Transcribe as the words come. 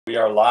We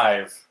are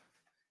live.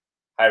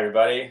 Hi,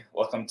 everybody.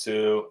 Welcome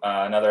to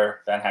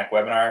another VanHack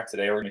webinar.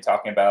 Today, we're going to be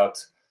talking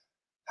about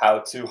how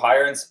to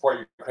hire and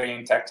support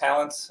Ukrainian tech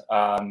talent,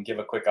 give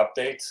a quick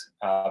update.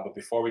 But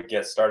before we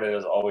get started,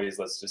 as always,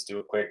 let's just do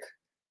a quick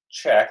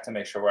check to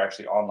make sure we're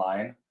actually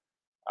online.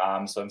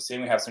 So I'm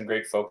seeing we have some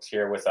great folks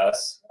here with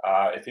us.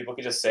 If people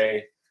could just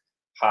say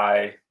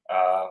hi,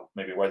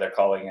 maybe where they're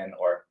calling in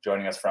or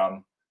joining us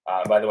from.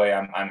 By the way,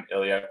 I'm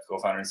Ilya,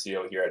 co-founder and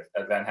CEO here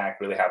at VanHack.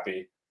 Really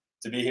happy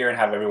to be here and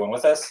have everyone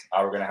with us.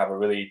 We're going to have a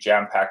really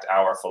jam-packed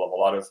hour full of a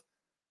lot of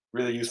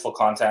really useful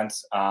content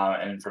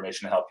and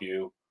information to help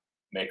you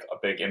make a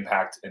big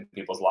impact in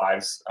people's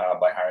lives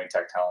by hiring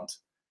tech talent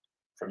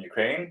from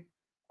Ukraine.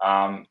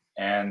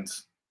 And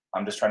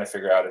I'm just trying to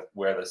figure out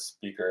where the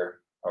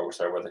speaker, or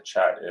sorry, where the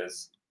chat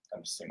is.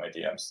 I'm just seeing my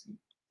DMs.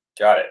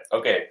 Got it.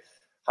 Okay.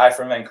 Hi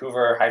from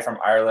Vancouver. Hi from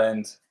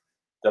Ireland.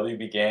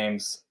 WB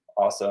Games.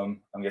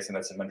 Awesome. I'm guessing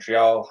that's in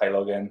Montreal. Hi,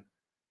 Logan.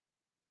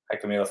 Hi,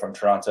 Camila from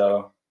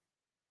Toronto.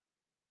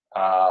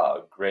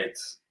 Great.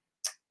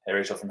 Hey,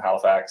 Rachel from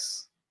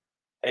Halifax.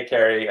 Hey,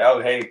 Carrie. Oh,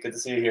 hey, good to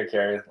see you here,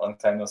 Carrie. Long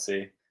time no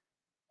see.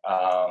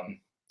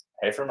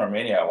 Hey, from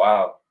Romania.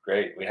 Wow,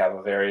 great. We have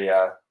a very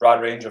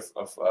broad range of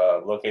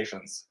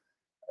locations.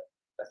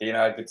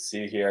 Athena, good to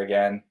see you here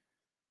again.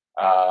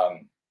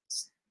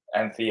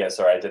 Anthea,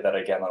 sorry, I did that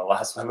again on the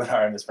last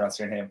webinar. I mispronounced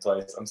your name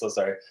twice. I'm so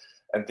sorry.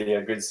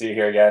 Anthea, good to see you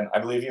here again. I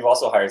believe you've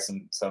also hired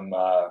some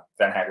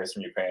VanHackers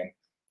from Ukraine,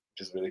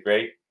 which is really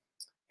great.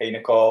 Hey,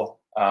 Nicole.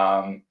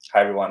 Hi,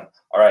 everyone.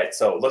 All right,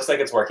 so it looks like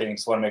it's working.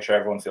 Just want to make sure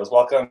everyone feels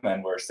welcome,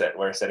 and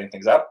we're setting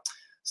things up.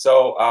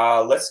 So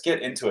let's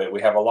get into it.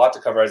 We have a lot to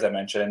cover, as I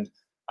mentioned,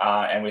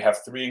 and we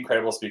have three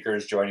incredible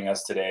speakers joining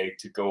us today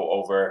to go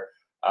over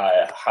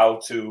how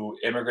to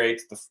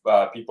immigrate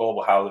the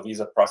people, how the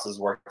visa process is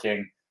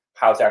working,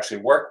 how to actually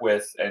work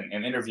with and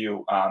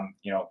interview,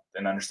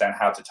 and understand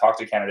how to talk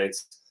to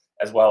candidates,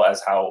 as well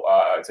as how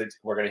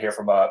we're going to hear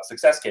from a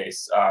success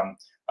case.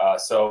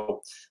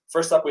 So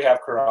first up, we have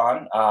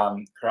Karan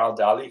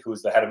Dali,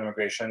 who's the head of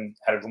immigration,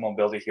 head of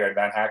mobility here at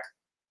VanHack.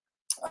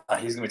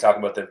 He's going to be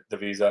talking about the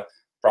visa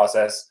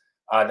process.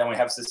 Then we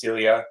have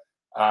Cecilia,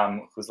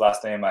 whose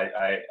last name I'm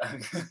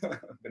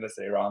going to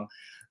say wrong,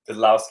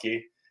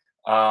 Bydlowski.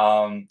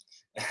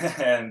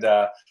 And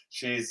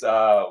she's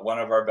one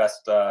of our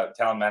best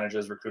talent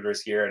managers,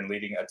 recruiters here, and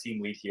leading a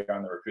team lead here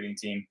on the recruiting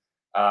team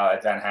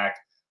at VanHack.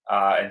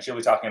 And she'll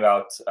be talking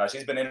about,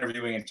 she's been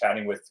interviewing and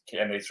chatting with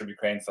candidates from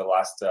Ukraine for the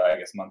last, I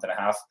guess, month and a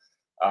half.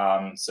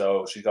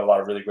 So she's got a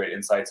lot of really great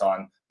insights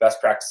on best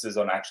practices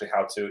on actually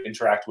how to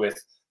interact with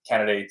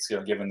candidates,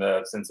 given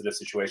the sensitive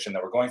situation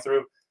that we're going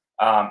through.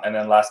 And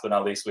then last but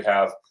not least, we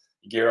have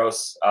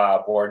Giros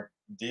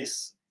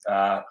Bordis,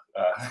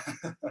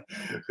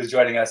 who's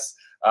joining us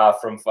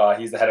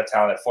he's the head of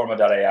talent at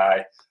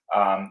Forma.ai.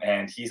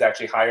 And he's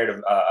actually hired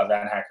a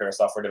VanHacker, a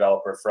software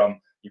developer from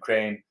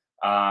Ukraine,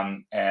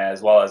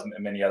 as well as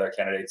many other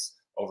candidates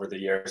over the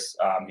years.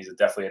 He's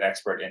definitely an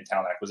expert in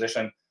talent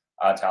acquisition,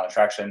 talent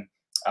attraction,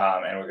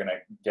 and we're going to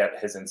get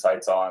his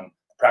insights on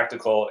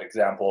practical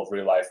example of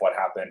real life, what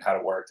happened, how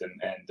it worked, and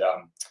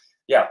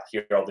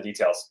hear all the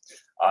details.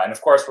 And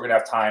of course, we're going to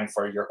have time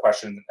for your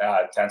question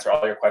to answer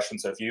all your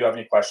questions. So if you have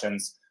any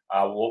questions,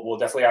 we'll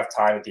definitely have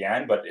time at the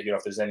end. But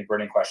if there's any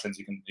burning questions,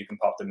 you can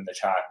pop them in the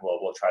chat.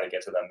 We'll try to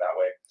get to them that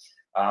way.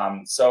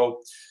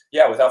 So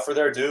yeah, without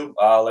further ado,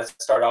 let's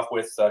start off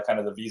with kind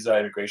of the visa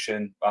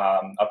immigration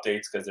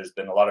updates, because there's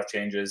been a lot of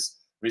changes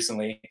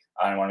recently.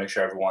 I want to make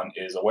sure everyone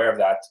is aware of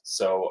that.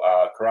 So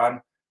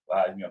Karan,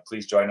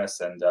 please join us,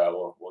 and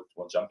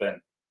we'll jump in.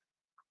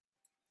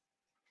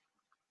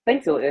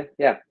 Thanks, Ilya.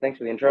 Yeah, thanks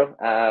for the intro.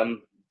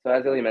 So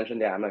as Ilya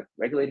mentioned, I'm a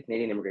regulated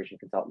Canadian immigration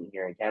consultant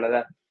here in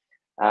Canada.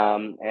 I'll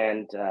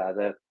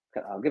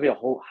give you a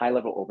whole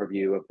high-level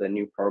overview of the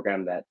new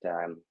program that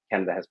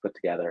Canada has put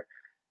together.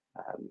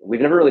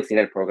 We've never really seen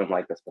a program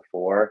like this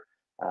before.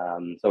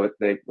 So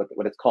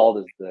what it's called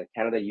is the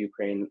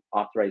Canada-Ukraine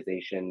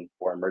Authorization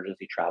for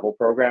Emergency Travel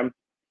Program.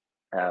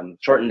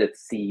 Shortened,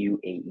 it's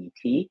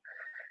CUAET.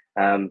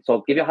 So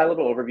I'll give you a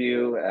high-level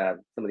overview,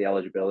 some of the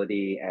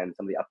eligibility, and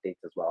some of the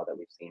updates as well that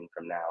we've seen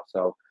from now.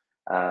 So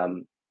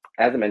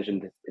as I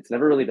mentioned, it's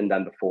never really been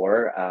done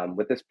before.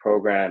 With this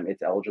program,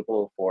 it's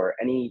eligible for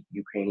any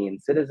Ukrainian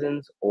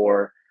citizens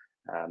or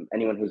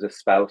anyone who's a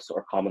spouse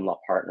or common law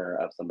partner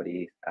of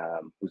somebody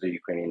who's a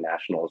Ukrainian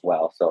national as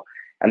well. So,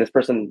 and this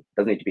person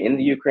doesn't need to be in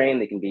the Ukraine.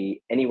 They can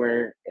be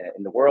anywhere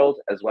in the world,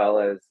 as well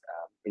as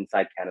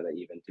inside Canada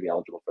even, to be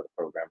eligible for the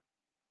program.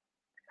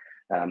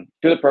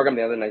 Through the program,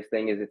 the other nice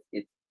thing is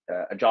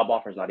a job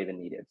offer is not even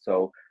needed.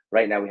 So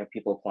right now we have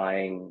people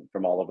applying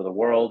from all over the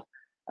world.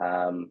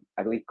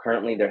 I believe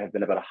currently there have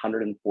been about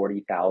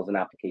 140,000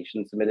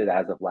 applications submitted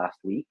as of last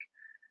week,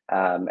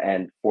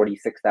 and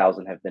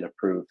 46,000 have been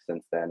approved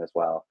since then as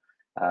well.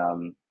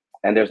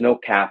 And there's no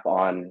cap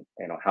on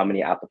how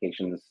many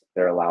applications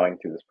they're allowing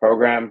through this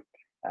program,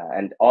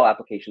 and all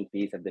application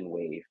fees have been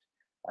waived.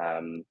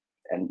 And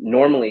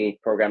normally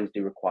programs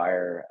do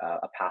require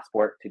a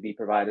passport to be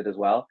provided as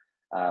well.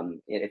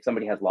 if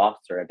somebody has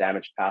lost or a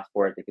damaged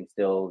passport, they can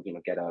still,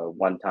 get a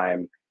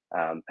one-time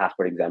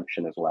passport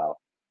exemption as well.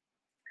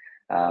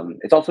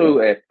 It's also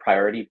a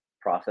priority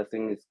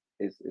processing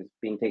is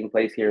being taking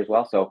place here as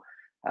well. So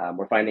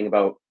we're finding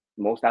about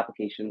most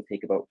applications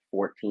take about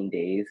 14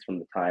 days from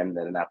the time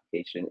that an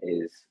application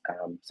is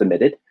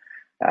submitted.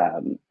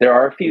 There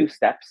are a few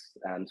steps,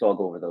 so I'll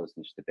go over those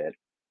in just a bit.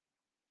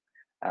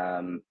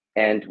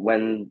 And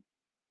when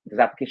this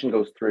application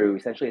goes through,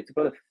 essentially it's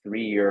about a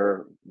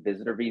 3-year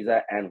visitor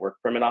visa and work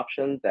permit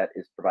option that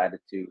is provided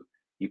to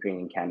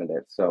Ukrainian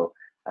candidates. So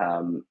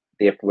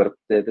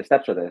the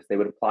steps are this: they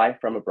would apply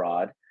from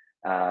abroad,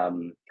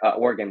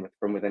 or again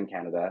from within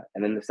Canada,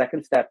 and then the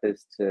second step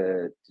is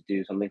to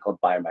do something called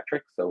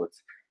biometrics. So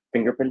it's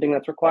fingerprinting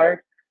that's required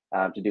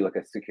to do like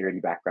a security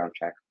background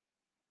check.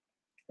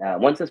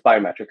 Once this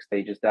biometric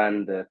stage is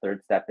done, the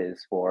third step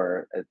is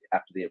for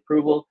after the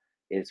approval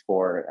is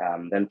for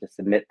them to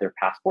submit their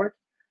passport.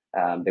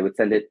 They would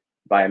send it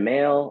via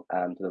mail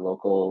to the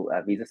local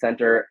visa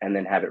center and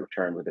then have it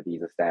returned with a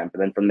visa stamp.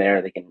 And then from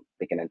there, they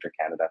can enter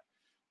Canada.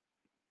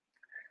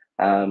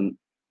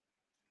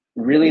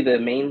 Really, the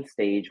main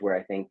stage where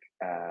I think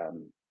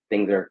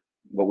things are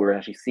what we're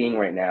actually seeing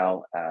right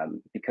now,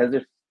 because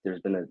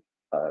there's been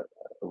a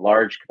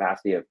large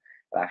capacity of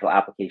actual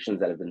applications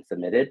that have been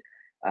submitted.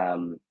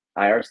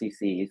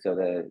 IRCC, so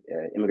the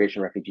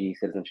Immigration, Refugee,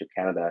 Citizenship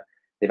Canada,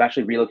 they've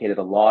actually relocated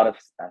a lot of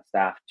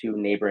staff to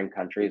neighboring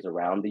countries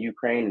around the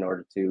Ukraine in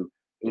order to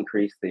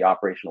increase the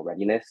operational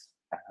readiness,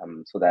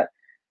 so that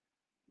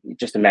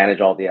just to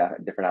manage all the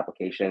different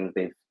applications.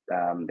 They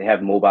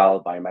have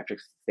mobile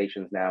biometrics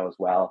stations now as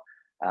well.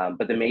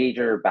 But the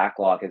major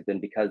backlog has been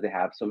because they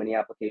have so many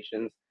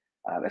applications,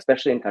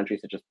 especially in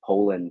countries such as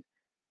Poland.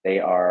 They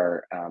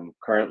are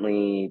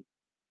currently,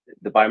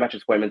 the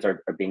biometrics appointments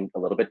are being a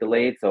little bit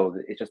delayed. So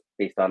it's just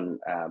based on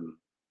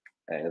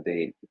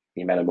the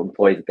amount of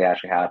employees that they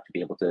actually have to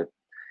be able to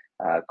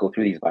go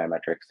through these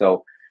biometrics.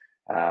 So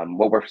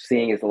what we're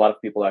seeing is a lot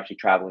of people are actually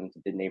traveling to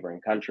the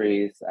neighboring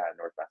countries,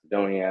 North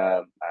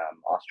Macedonia,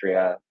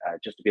 Austria,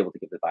 just to be able to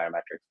give the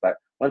biometrics. But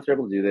once they're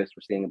able to do this,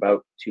 we're seeing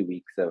about 2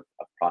 weeks of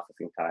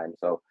processing time.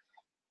 So,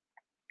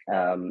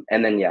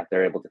 and then, yeah,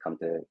 they're able to come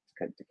to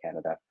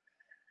Canada.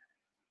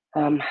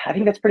 I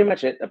think that's pretty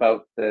much it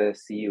about the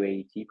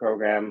CUAT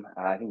program.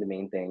 I think the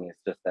main thing is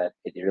just that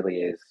it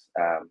really is,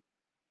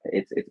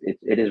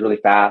 it is really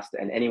fast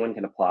and anyone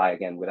can apply,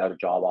 again, without a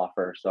job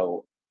offer.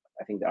 So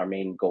I think our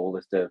main goal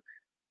is to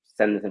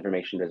send this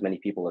information to as many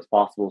people as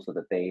possible so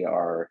that they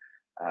are,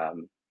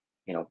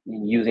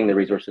 using the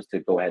resources to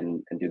go ahead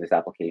and do this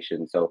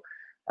application. So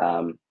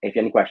if you have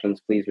any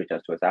questions, please reach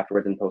out to us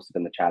afterwards and post it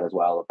in the chat as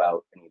well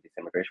about any of these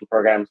immigration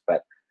programs.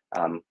 But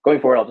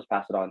going forward, I'll just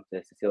pass it on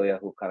to Cecilia,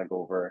 who will kind of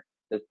go over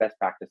the best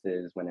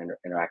practices when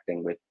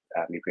interacting with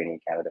Ukrainian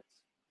candidates.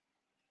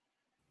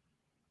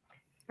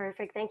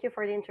 Perfect. Thank you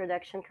for the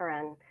introduction,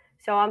 Karan.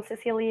 So I'm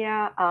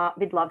Cecilia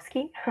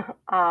Bydlovsky.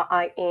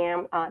 I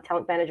am a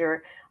talent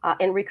manager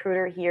and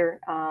recruiter here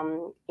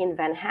in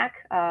VanHack.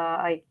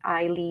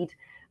 I lead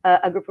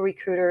a group of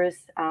recruiters,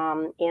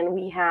 and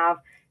we have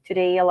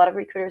today a lot of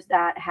recruiters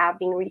that have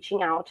been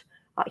reaching out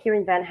here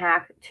in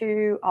VanHack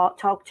to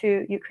talk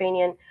to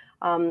Ukrainian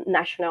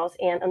nationals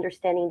and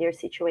understanding their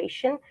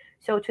situation.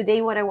 So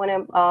today what I want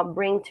to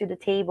bring to the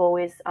table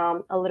is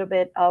a little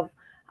bit of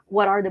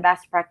what are the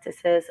best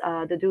practices,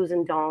 the do's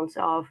and don'ts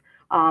of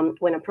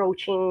when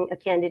approaching a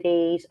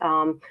candidate,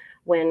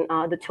 when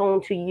the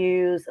tone to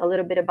use, a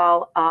little bit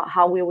about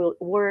how we will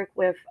work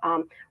with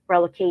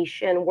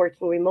relocation,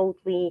 working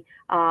remotely,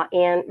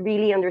 and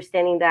really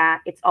understanding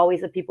that it's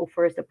always a people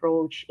first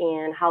approach,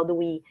 and how do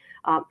we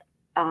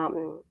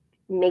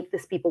make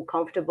these people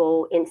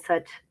comfortable in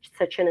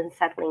such an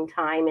unsettling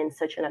time and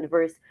such an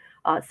adverse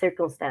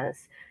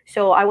circumstance.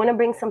 So I want to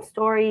bring some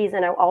stories,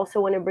 and I also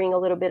want to bring a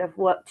little bit of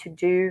what to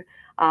do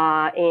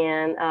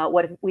and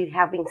what we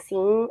have been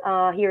seeing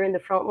here in the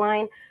front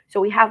line. So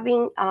we have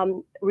been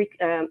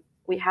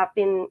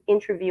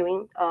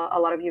interviewing a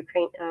lot of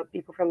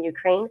people from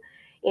Ukraine,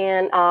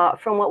 and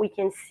from what we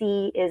can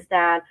see is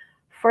that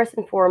first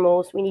and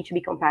foremost, we need to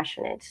be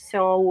compassionate.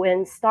 So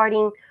when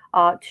starting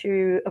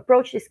to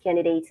approach these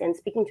candidates and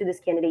speaking to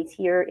these candidates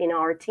here in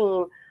our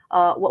team,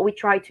 what we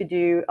try to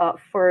do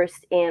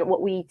first, and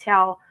what we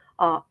tell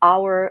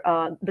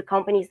the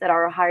companies that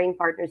are hiring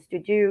partners to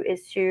do,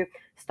 is to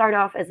start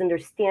off as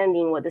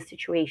understanding what the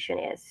situation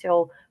is.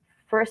 So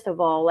first of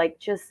all,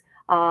 just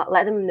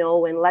let them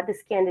know and let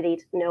this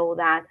candidate know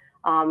that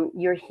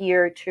you're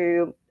here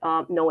to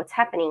know what's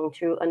happening,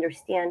 to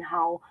understand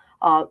how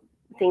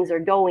things are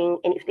going,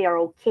 and if they are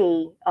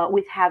okay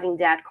with having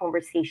that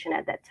conversation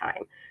at that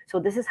time. So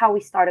this is how we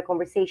start a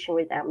conversation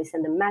with them. We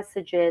send them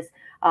messages,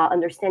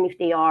 understand if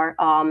they are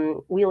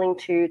willing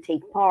to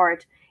take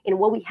part, and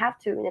what we have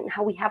to, and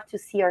how we have to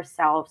see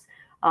ourselves,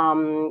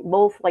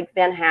 both like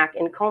VanHack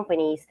and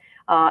companies,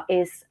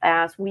 is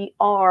as we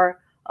are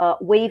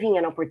waiving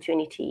an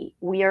opportunity.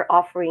 We are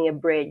offering a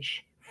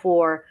bridge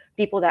for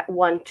people that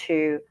want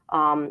to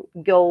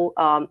go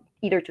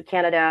either to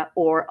Canada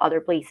or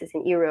other places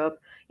in Europe,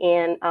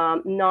 and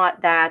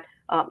not that,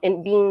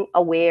 and being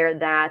aware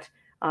that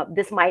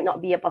this might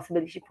not be a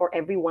possibility for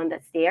everyone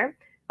that's there.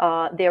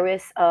 There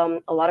is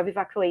a lot of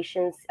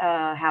evacuations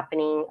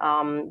happening.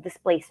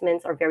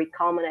 Displacements are very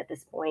common at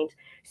this point.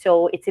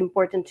 So it's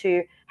important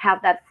to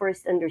have that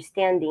first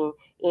understanding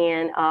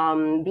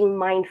and being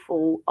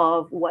mindful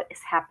of what is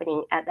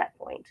happening at that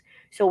point.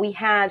 So we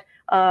had,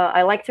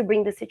 I like to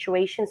bring the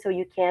situation so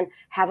you can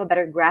have a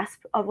better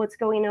grasp of what's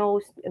going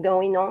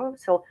on.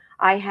 So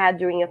I had,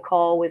 during a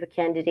call with a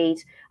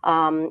candidate,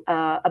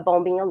 a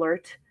bombing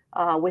alert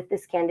with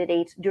this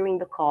candidate during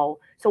the call.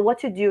 So what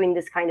to do in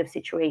this kind of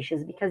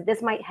situations, because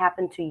this might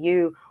happen to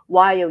you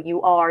while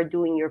you are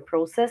doing your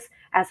process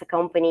as a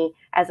company,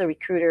 as a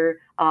recruiter,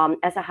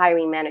 as a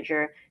hiring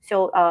manager.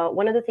 So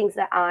one of the things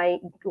that I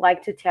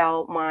like to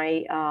tell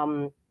my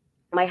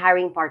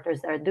hiring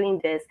partners that are doing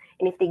this,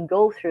 and if they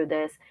go through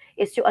this,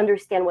 is to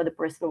understand what the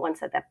person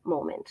wants at that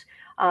moment.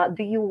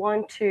 Do you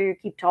want to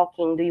keep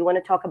talking? Do you want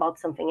to talk about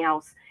something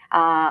else?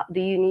 Do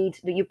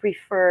you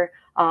prefer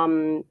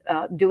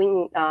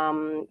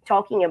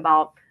talking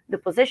about the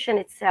position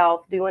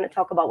itself? Do you want to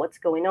talk about what's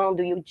going on?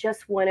 Do you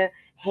just want to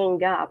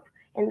hang up?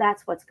 And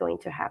that's what's going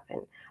to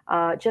happen.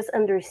 Just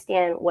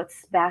understand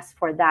what's best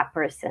for that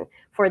person.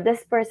 For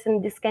this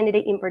person, this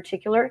candidate in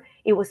particular,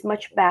 it was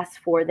much best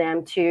for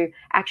them to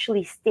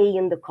actually stay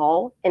in the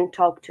call and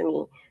talk to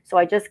me. So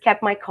I just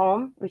kept my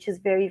calm, which is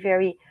very,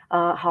 very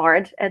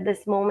hard at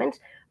this moment.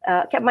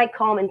 Kept my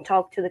calm and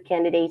talked to the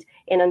candidate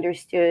and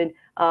understood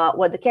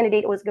what the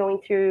candidate was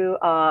going through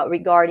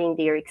regarding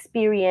their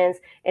experience.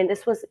 And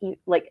this was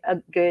like a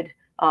good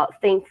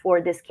thing for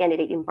this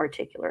candidate in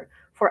particular.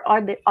 For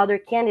other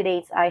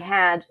candidates I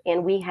had,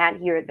 and we had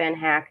here at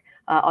VanHack,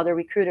 other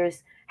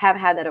recruiters have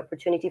had that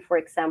opportunity. For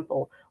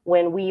example,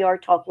 when we are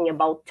talking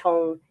about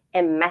tone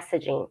and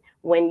messaging,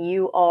 when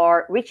you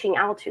are reaching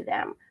out to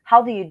them,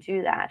 how do you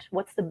do that?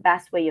 What's the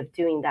best way of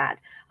doing that?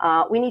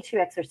 We need to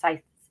exercise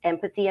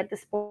empathy at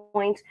this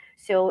point.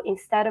 So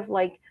instead of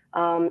like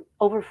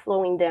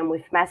overflowing them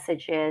with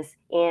messages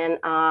and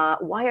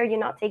why are you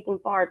not taking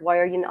part? Why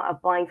are you not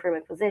applying for my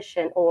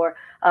position? Or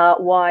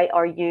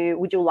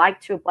would you like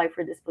to apply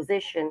for this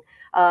position?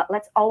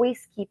 Let's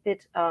always keep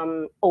it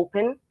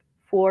open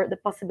for the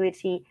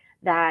possibility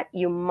that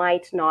you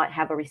might not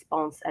have a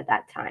response at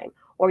that time.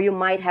 Or you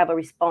might have a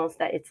response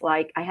that it's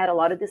like, I had a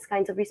lot of these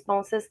kinds of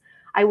responses.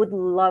 I would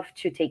love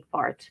to take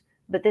part,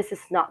 but this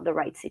is not the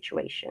right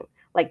situation.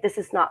 Like, this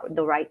is not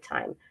the right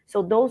time.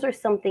 So those are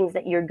some things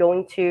that you're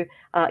going to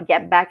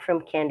get back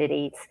from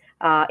candidates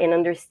and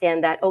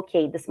understand that,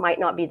 okay, this might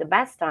not be the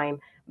best time.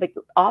 But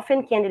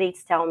often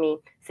candidates tell me,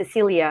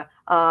 Cecilia,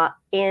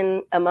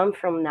 in a month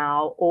from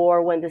now,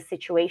 or when the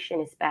situation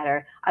is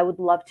better, I would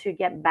love to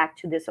get back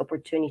to this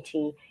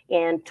opportunity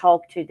and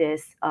talk to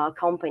this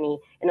company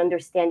and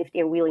understand if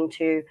they're willing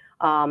to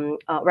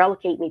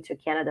relocate me to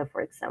Canada, for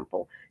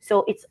example.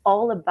 So it's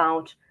all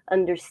about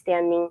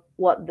understanding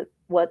what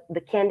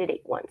the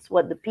candidate wants,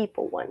 what the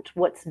people want,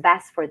 what's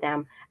best for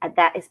them at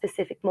that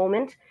specific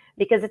moment,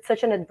 because it's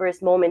such an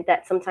adverse moment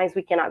that sometimes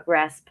we cannot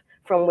grasp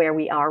from where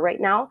we are right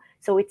now.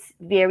 So it's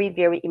very,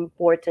 very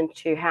important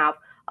to have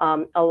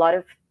a lot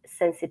of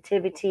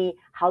sensitivity.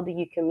 How do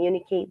you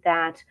communicate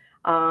that?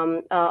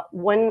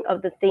 One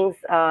of the things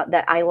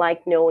that I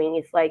like knowing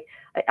is like,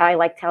 I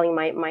like telling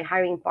my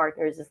hiring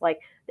partners is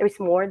like, there's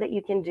more that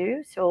you can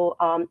do. So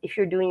if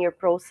you're doing your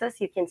process,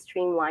 you can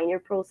streamline your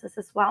process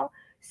as well.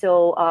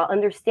 So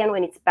understand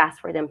when it's best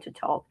for them to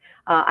talk.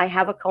 I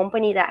have a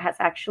company that has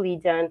actually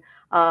done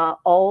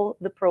all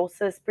the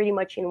process pretty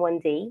much in one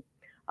day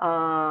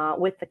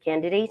with the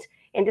candidate.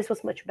 And this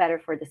was much better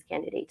for this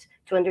candidate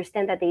to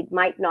understand that they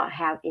might not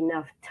have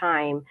enough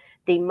time.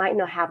 They might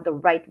not have the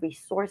right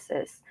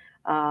resources.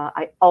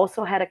 I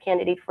also had a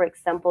candidate, for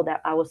example,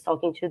 that I was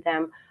talking to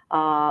them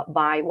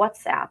by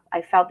WhatsApp.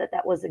 I felt that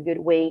that was a good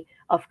way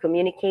of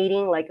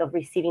communicating, like of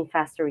receiving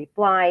faster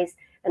replies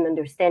and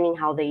understanding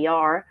how they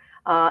are.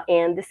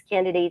 And this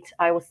candidate,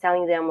 I was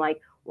telling them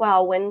like,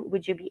 well, when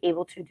would you be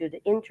able to do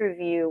the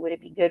interview? Would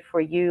it be good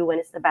for you? When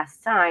is the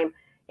best time?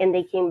 And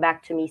they came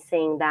back to me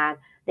saying that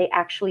they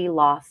actually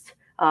lost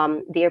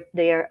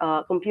their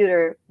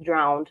computer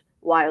drowned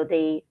while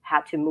they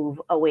had to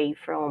move away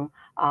from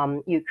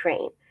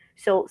Ukraine.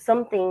 So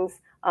some things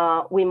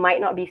we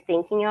might not be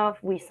thinking of.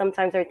 We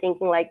sometimes are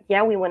thinking like,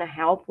 yeah, we want to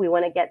help. We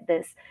want to get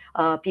this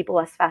people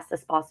as fast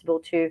as possible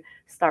to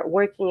start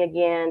working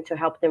again, to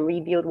help them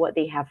rebuild what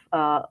they have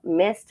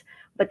missed.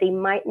 But they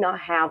might not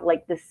have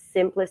like the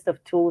simplest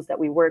of tools that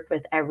we work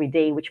with every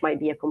day, which might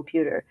be a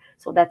computer.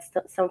 So that's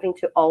something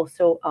to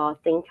also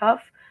think of.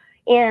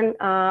 And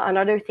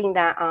another thing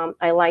that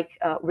I like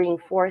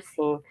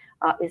reinforcing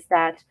is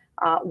that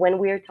when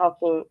we're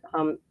talking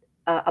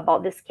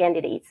about these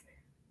candidates,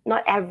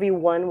 not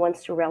everyone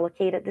wants to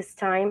relocate at this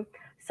time.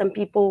 Some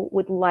people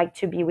would like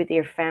to be with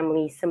their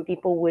families. Some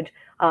people would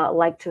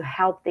like to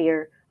help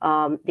their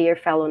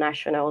fellow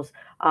nationals.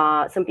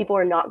 Some people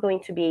are not going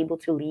to be able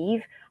to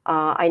leave.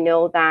 I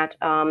know that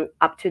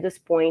up to this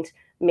point,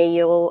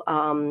 male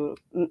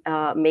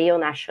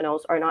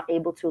nationals are not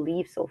able to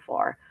leave so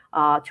far.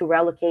 to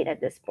relocate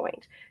at this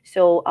point.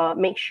 So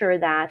make sure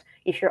that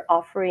if you're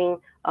offering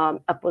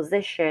a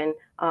position,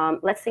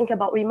 let's think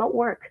about remote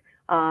work.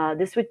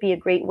 This would be a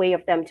great way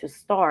of them to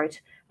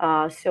start.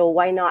 So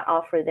why not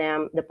offer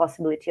them the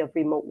possibility of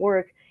remote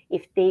work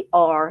if they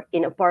are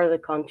in a part of the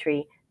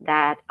country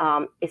that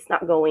is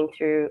not going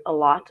through a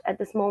lot at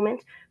this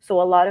moment.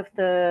 So a lot of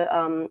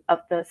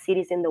the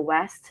cities in the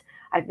West,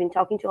 I've been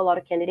talking to a lot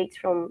of candidates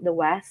from the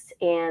West,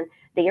 and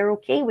they are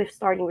okay with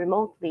starting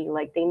remotely.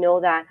 Like they know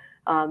that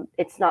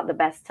it's not the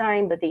best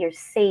time, but they are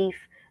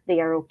safe, they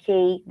are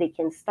okay, they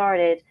can start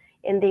it,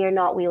 and they are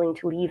not willing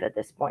to leave at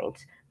this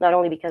point. Not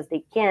only because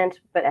they can't,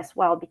 but as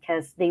well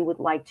because they would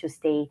like to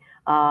stay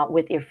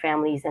with their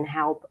families and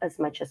help as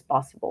much as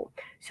possible.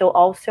 So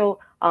also,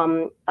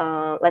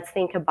 let's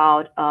think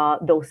about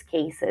those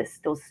cases,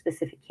 those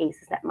specific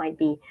cases that might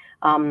be,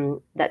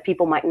 that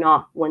people might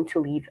not want to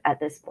leave at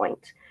this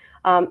point.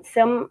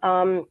 Some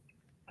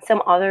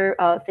other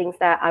things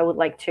that I would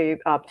like to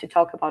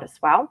talk about as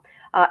well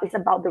is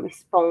about the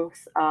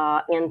response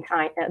and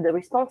time, the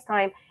response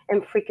time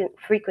and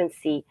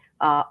frequency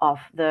of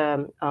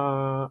the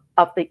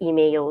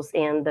emails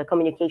and the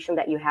communication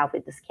that you have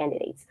with these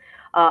candidates.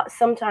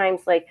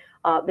 Sometimes, like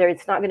there,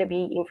 it's not going to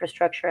be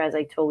infrastructure, as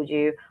I told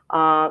you.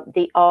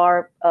 They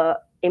are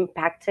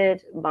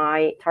impacted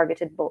by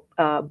targeted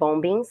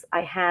bombings.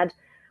 I had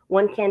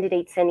one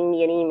candidate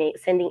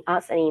sending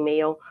us an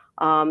email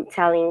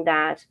telling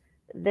that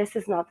this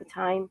is not the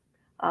time.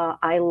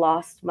 I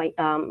lost my,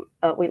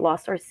 we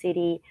lost our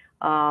city.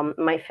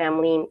 My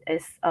family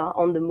is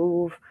on the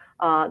move.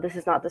 This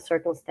is not the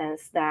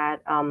circumstance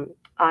that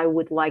I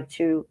would like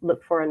to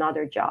look for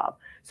another job.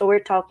 So we're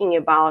talking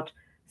about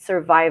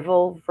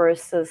survival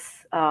versus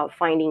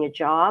finding a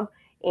job.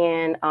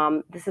 And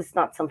this is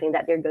not something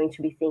that they're going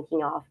to be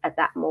thinking of at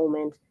that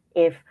moment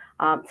if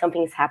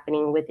something is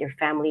happening with their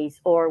families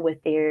or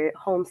with their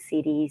home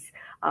cities.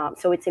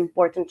 So it's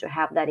important to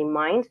have that in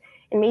mind.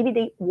 And maybe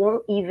they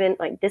won't even,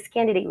 like this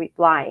candidate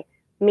reply,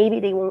 maybe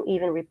they won't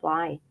even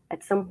reply.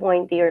 At some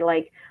point, they're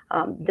like,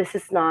 this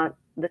is not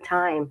the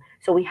time.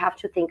 So we have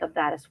to think of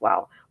that as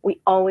well.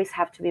 We always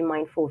have to be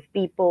mindful of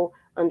people,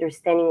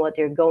 understanding what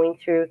they're going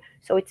through.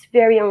 So it's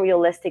very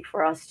unrealistic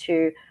for us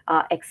to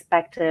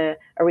expect a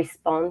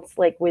response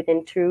like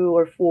within 2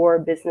 or 4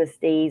 business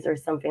days or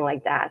something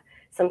like that.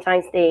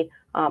 Sometimes they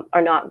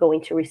are not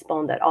going to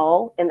respond at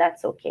all, and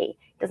that's okay.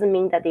 Doesn't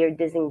mean that they are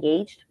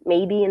disengaged.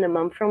 Maybe in a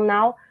month from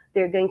now,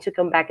 they're going to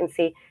come back and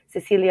say,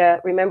 Cecilia,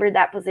 remember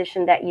that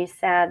position that you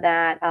said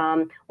that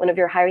one of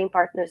your hiring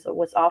partners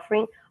was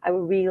offering? I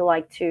would really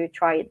like to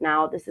try it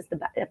now. This is the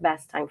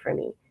best time for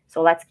me.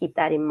 So let's keep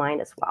that in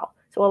mind as well.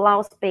 So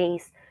allow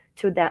space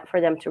for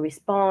them to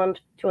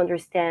respond, to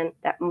understand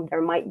that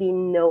there might be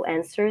no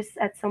answers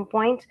at some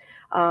point,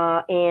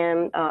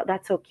 and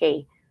that's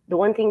okay. The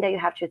one thing that you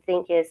have to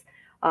think is,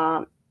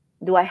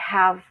 do I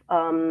have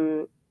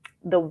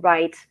the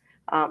right,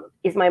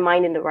 is my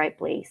mind in the right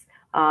place?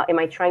 Am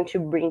I trying to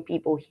bring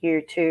people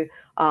here to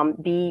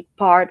be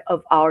part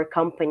of our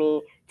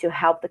company, to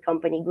help the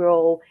company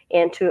grow,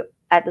 and to,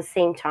 at the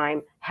same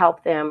time,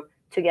 help them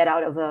to get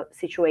out of a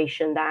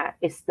situation that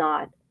is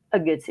not a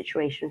good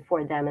situation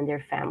for them and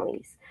their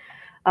families?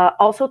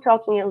 Also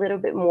talking a little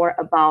bit more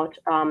about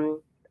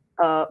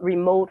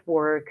remote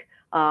work,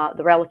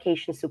 the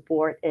relocation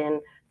support,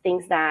 and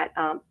things that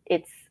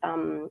it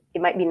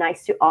might be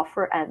nice to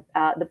offer at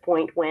the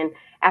point when,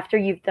 after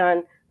you've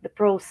done the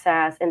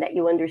process and that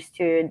you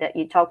understood, that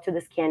you talked to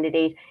this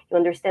candidate, you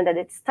understand that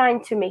it's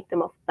time to make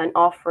them an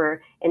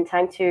offer and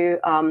time to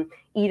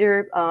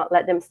either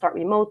let them start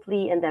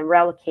remotely and then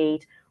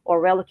relocate, or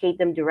relocate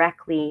them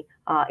directly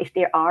if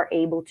they are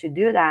able to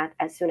do that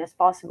as soon as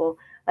possible.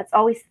 Let's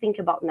always think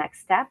about next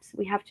steps.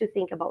 We have to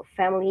think about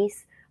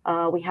families.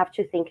 We have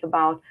to think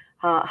about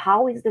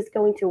how is this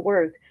going to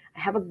work? I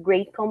have a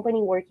great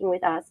company working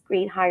with us,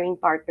 great hiring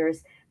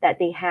partners, that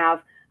they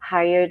have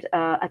hired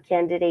a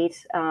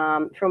candidate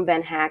from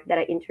VanHack that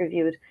I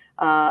interviewed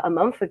a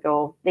month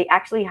ago. They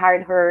actually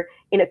hired her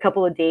in a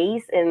couple of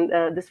days, and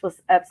this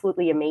was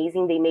absolutely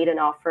amazing. They made an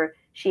offer.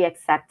 She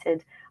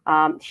accepted.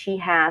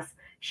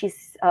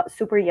 She's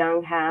super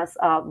young, has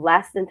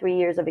less than 3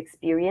 years of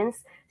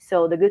experience.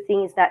 So the good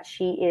thing is that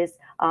she is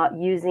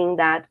using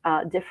that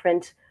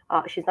different,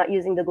 she's not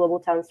using the Global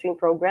Talent Stream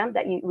program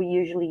that we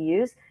usually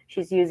use.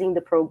 She's using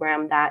the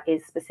program that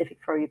is specific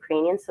for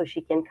Ukrainians, so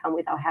she can come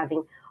without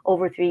having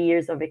over 3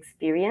 years of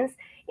experience.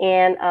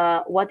 And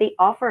what they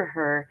offer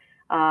her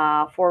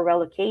for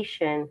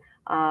relocation,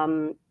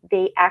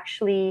 they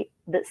actually,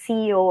 the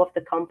CEO of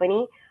the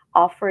company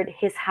offered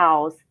his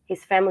house,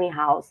 his family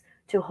house,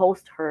 to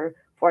host her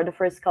for the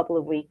first couple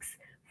of weeks,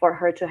 for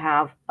her to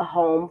have a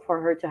home, for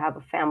her to have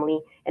a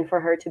family, and for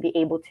her to be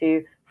able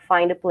to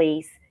find a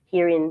place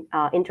here in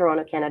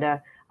Toronto,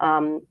 Canada,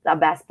 a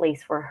best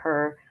place for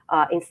her,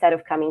 instead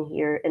of coming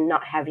here and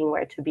not having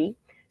where to be.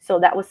 So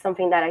that was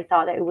something that I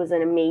thought that it was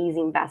an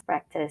amazing best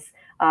practice,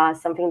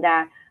 something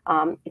that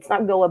it's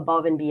not go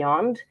above and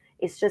beyond.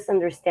 It's just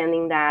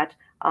understanding that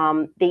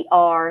they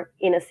are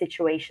in a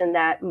situation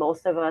that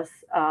most of us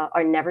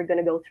are never going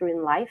to go through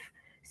in life.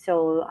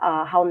 So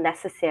how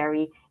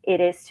necessary it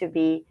is to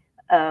be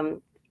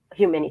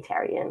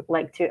humanitarian,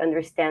 like to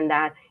understand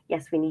that,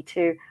 yes, we need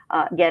to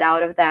get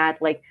out of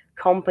that like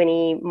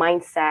company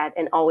mindset,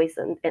 and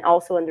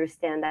also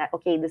understand that,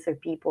 okay, these are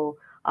people,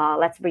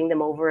 let's bring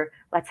them over,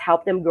 let's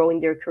help them grow in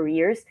their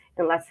careers,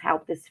 and let's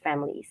help these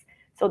families.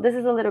 So this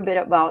is a little bit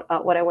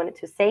about what I wanted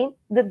to say.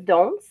 The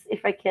don'ts,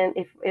 if I can,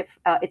 if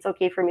it's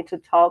okay for me to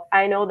talk.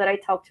 I know that I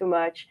talk too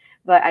much,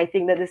 but I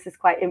think that this is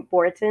quite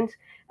important.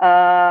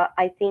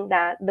 I think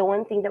that the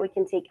one thing that we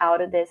can take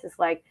out of this is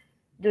like,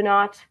 do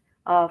not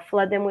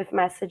flood them with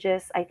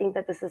messages. I think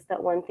that this is the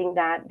one thing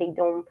that they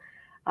don't,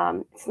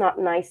 it's not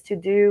nice to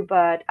do,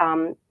 but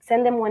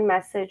send them one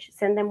message,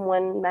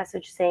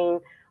 saying,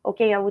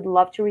 okay, I would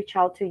love to reach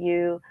out to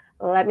you.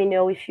 Let me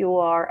know if you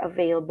are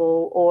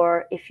available,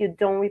 or if you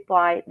don't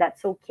reply,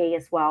 that's okay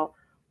as well.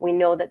 We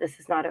know that this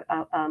is not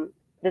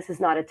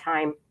a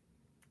time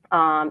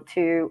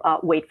to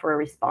wait for a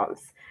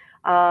response.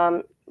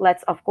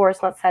 Let's, of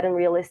course, not set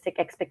unrealistic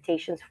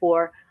expectations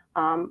for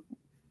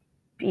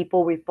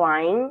people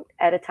replying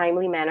at a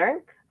timely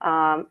manner.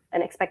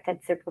 Unexpected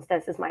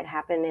circumstances might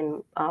happen,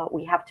 and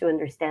we have to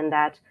understand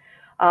that.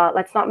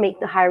 Let's not make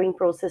the hiring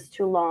process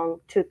too long,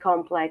 too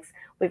complex,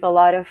 with a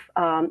lot of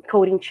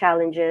coding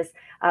challenges.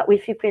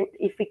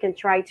 If we can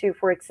try to,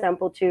 for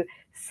example, to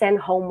send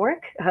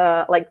homework,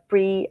 like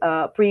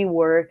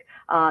pre-work,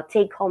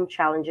 take-home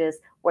challenges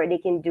where they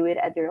can do it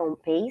at their own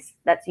pace.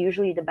 That's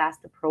usually the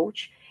best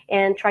approach.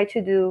 And try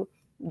to do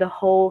the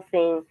whole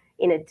thing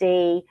in a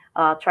day.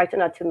 Try to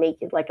not to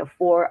make it like a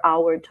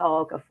 4-hour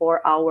talk, a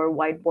 4-hour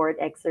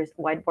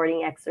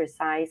whiteboarding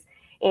exercise.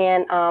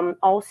 And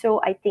also,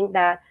 I think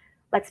that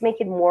let's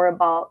make it more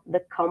about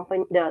the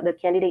company, the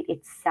candidate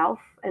itself,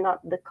 and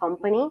not the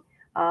company.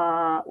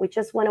 We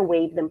just want to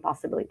waive them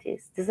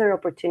possibilities. These are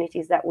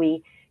opportunities that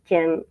we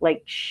can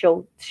like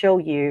show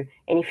you,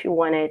 and if you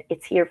want it,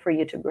 it's here for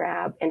you to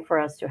grab and for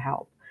us to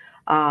help.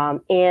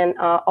 And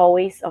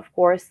always, of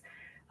course,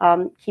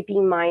 keeping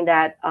in mind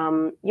that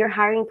you're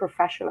hiring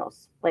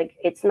professionals. Like,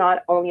 it's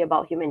not only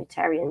about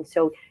humanitarian.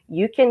 So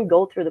you can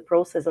go through the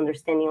process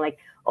understanding like,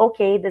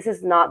 okay, this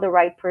is not the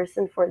right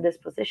person for this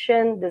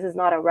position. This is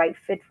not a right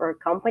fit for a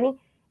company.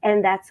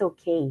 And that's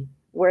okay.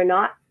 We're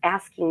not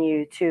asking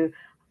you to,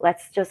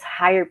 let's just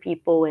hire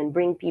people and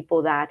bring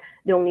people that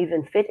don't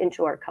even fit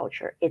into our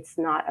culture. It's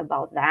not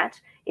about that.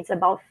 It's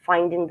about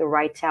finding the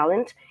right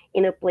talent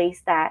in a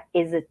place that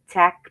is a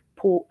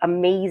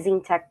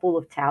amazing tech pool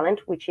of talent,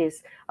 which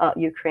is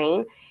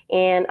Ukraine,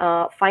 and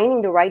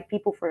finding the right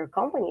people for your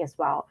company as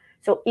well.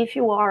 So if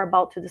you are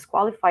about to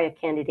disqualify a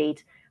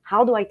candidate,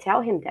 how do I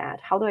tell him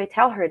that? How do I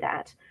tell her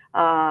that?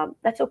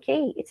 That's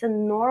okay. It's a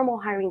normal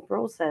hiring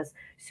process.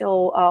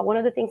 So one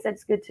of the things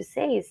that's good to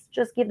say is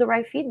just give the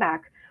right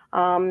feedback.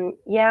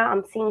 Yeah,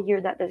 I'm seeing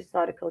here that there's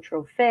not a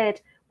cultural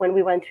fit. When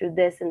we went through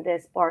this and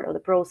this part of the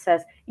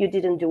process, you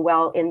didn't do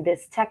well in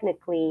this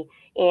technically.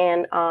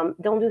 And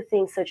don't do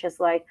things such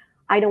as like,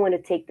 I don't want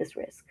to take this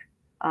risk.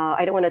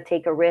 I don't want to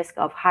take a risk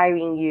of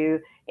hiring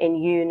you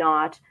and you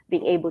not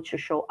being able to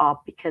show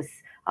up because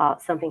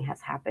something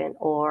has happened,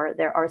 or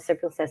there are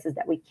circumstances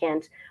that we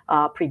can't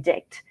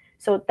predict.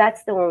 So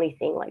that's the only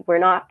thing. Like, we're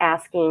not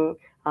asking,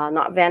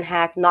 not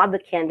VanHack, not the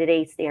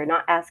candidates, they are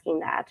not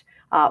asking that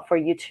for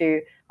you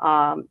to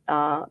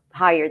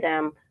hire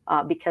them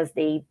because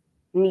they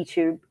need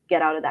to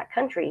get out of that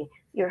country.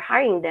 You're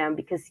hiring them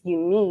because you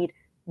need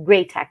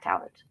great tech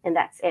talent, and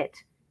that's it.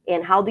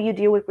 And how do you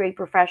deal with great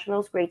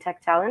professionals, great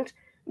tech talent?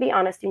 Be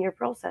honest in your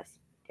process.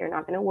 They're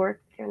not going to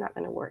work. They're not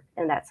going to work,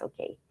 and that's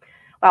okay.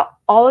 Well,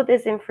 all of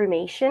this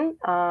information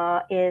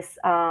is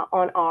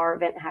on our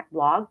VanHack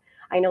blog.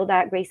 I know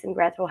that Grace and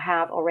Gretel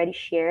have already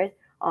shared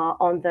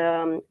on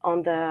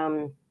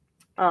the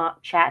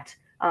chat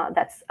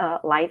that's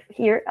live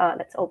here,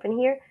 that's open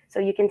here. So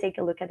you can take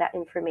a look at that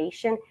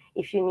information.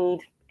 If you need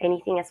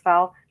anything as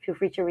well, feel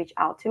free to reach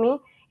out to me.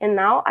 And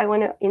now I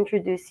want to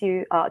introduce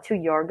you to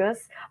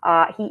Yorgos.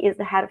 He is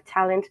the head of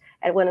talent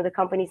at one of the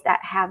companies that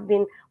have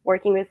been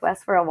working with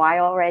us for a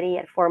while already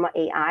at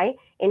Forma.ai.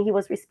 And he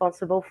was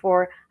responsible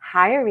for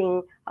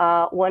hiring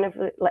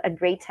a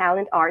great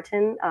talent,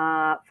 Arten,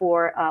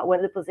 for one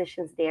of the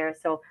positions there.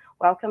 So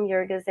welcome,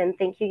 Yorgos, and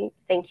thank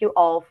you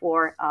all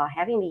for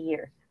having me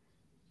here.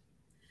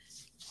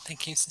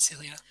 Thank you,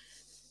 Cecilia.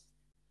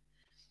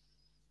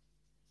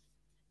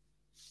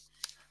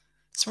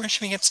 So where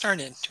should we get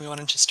started? Do we want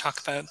to just talk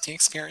about the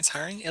experience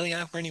hiring?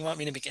 Ilya, where do you want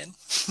me to begin?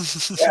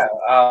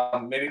 Yeah,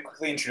 maybe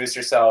quickly introduce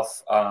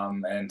yourself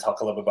and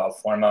talk a little bit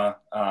about Forma,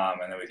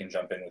 and then we can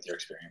jump in with your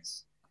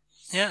experience.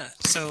 Yeah,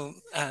 so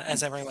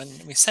as everyone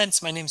we said,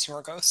 so my name is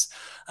Yorgos.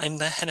 I'm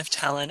the head of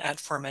talent at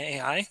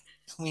Forma.ai.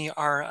 We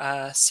are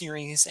a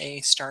Series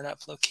A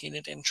startup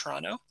located in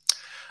Toronto.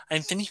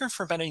 I've been here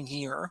for about a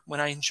year. When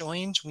I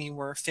joined, we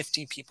were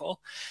 50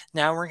 people.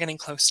 Now we're getting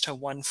close to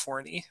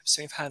 140.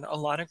 So we've had a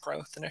lot of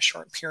growth in a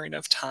short period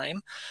of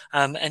time.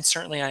 And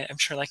certainly, I'm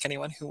sure like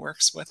anyone who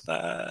works with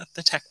the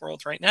tech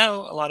world right now,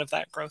 a lot of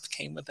that growth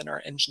came within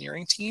our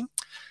engineering team.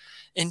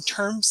 In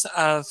terms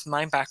of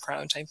my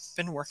background, I've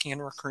been working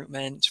in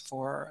recruitment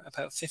for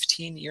about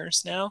 15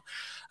 years now,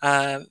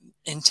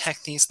 in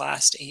tech these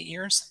last 8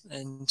 years.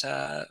 And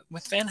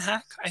with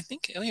VanHack, I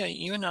think, Ilya,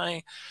 you and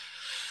I,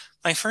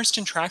 my first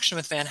interaction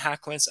with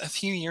VanHack was a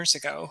few years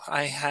ago.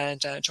 I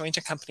had joined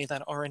a company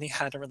that already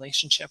had a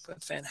relationship with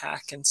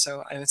VanHack, and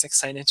so I was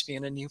excited to be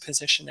in a new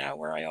position now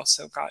where I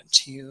also got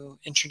to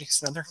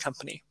introduce another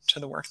company to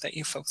the work that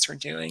you folks are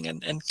doing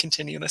and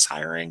continue this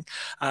hiring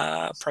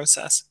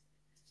process.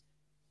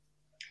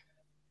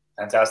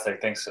 Fantastic.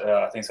 Thanks.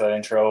 Thanks for that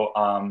intro.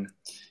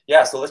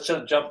 Yeah. So let's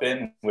just jump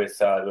in with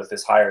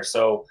this hire.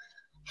 So,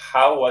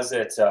 how was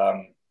it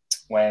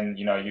when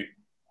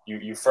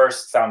you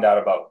first found out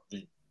about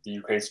the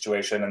Ukraine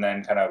situation, and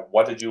then kind of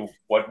what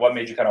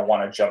made you kind of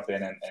want to jump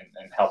in and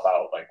help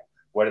out? Like,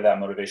 where did that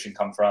motivation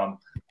come from?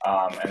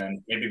 And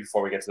then maybe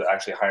before we get to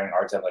actually hiring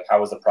Artem, like, how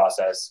was the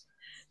process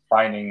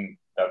finding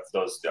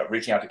those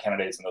reaching out to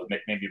candidates and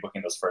maybe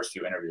booking those first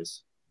few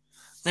interviews?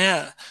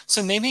 Yeah.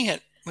 So maybe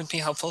it would be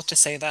helpful to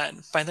say that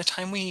by the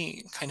time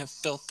we kind of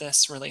built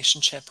this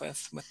relationship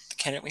with the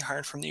candidate we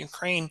hired from the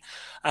Ukraine,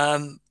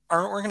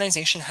 our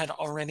organization had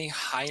already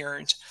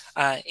hired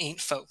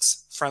 8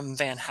 folks from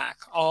VanHack,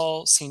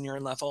 all senior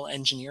level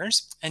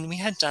engineers. And we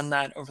had done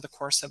that over the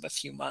course of a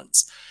few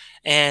months.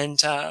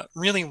 And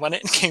really what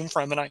it came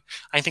from, and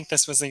I think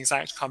this was the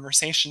exact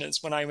conversation,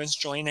 is when I was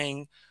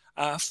joining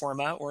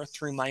Forma, or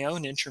through my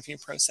own interview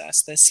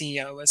process, the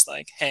CEO was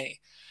like, hey,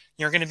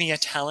 you're going to be a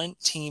talent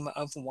team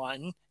of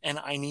 1, and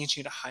I need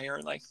you to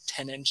hire like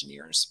 10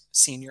 engineers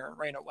senior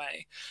right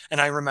away. And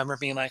I remember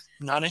being like,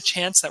 not a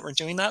chance that we're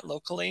doing that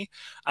locally.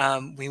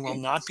 We will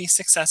not be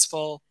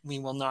successful. We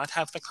will not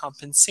have the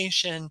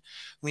compensation.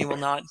 We will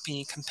not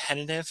be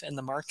competitive in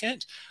the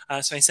market.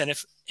 So I said,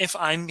 if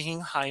I'm being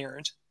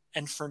hired,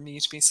 and for me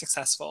to be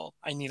successful,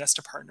 I need us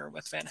to partner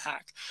with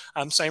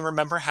VanHack. So I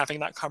remember having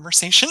that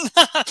conversation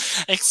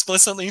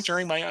explicitly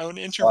during my own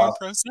interview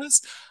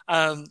process.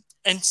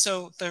 And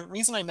so the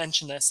reason I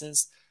mention this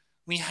is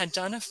we had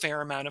done a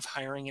fair amount of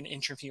hiring and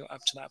interview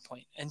up to that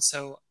point. And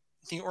so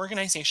the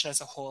organization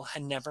as a whole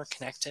had never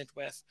connected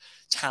with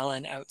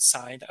talent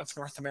outside of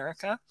North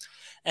America,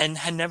 and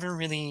had never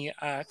really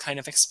kind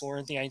of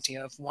explored the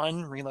idea of,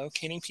 1,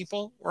 relocating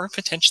people, or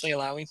potentially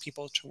allowing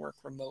people to work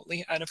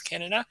remotely out of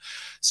Canada.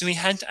 So we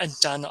had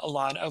done a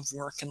lot of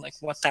work in like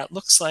what that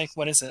looks like.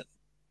 What is it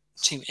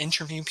to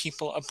interview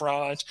people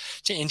abroad,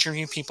 to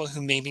interview people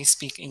who maybe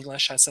speak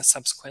English as a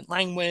subsequent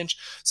language.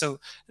 So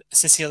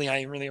Cecilia,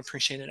 I really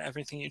appreciated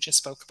everything you just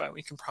spoke about.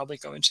 We can probably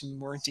go into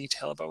more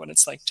detail about what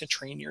it's like to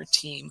train your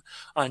team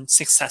on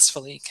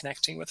successfully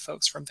connecting with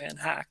folks from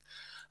VanHack.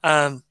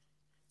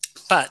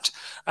 But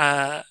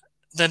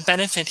the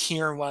benefit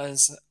here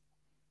was,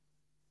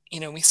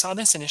 we saw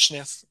this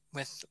initiative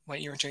with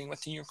what you were doing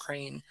with the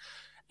Ukraine,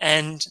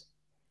 and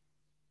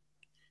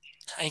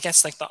I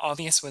guess like the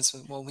obvious was,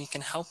 well, we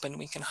can help and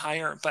we can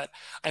hire, but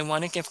I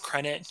want to give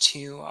credit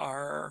to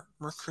our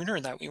recruiter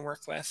that we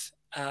work with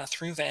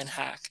through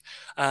VanHack.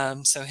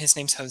 So his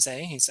name's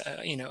Jose. He's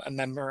a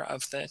member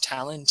of the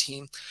talent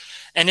team,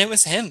 and it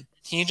was him.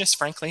 He just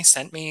frankly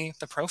sent me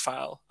the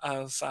profile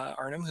of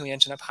Artem, who he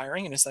ended up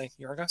hiring, and is like,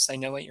 Yorgos, I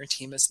know what your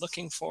team is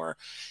looking for.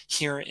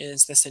 Here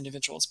is this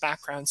individual's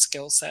background,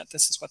 skill set.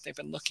 This is what they've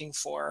been looking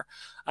for.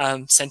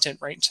 Sent it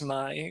right to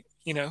my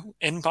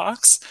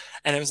inbox,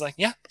 and it was like,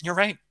 yeah, you're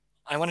right.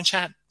 I want to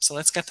chat. So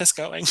let's get this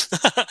going.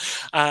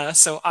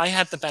 So I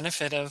had the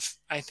benefit of,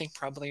 I think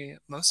probably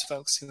most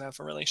folks who have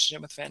a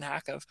relationship with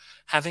VanHack, of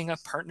having a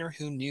partner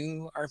who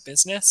knew our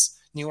business,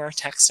 knew our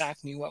tech stack,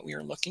 knew what we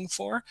were looking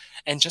for,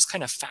 and just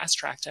kind of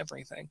fast-tracked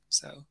everything.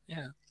 So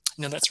yeah,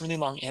 no, that's a really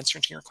long answer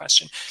to your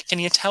question. Can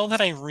you tell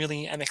that I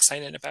really am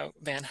excited about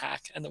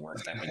VanHack and the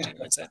work that we do?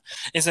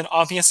 Is it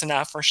obvious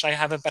enough, or should I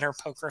have a better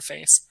poker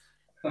face?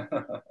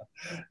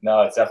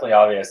 No, it's definitely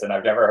obvious, and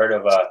I've never heard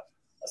of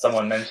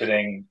someone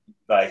mentioning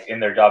like in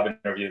their job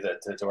interview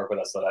that to work with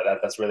us. So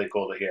that's really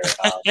cool to hear.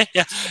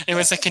 Yeah, it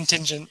was a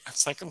contingent.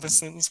 It's like,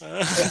 listen.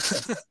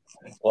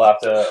 We'll have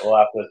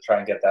to try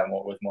and get that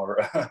with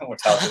more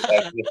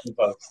talented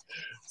folks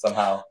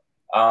somehow.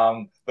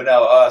 But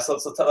no, so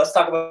let's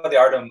talk about the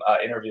Artem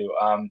interview.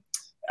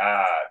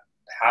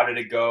 How did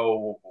it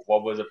go?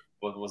 What was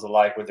it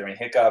like? Were there any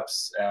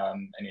hiccups?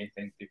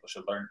 Anything people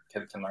should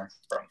can learn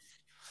from?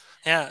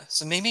 Yeah,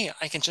 so maybe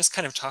I can just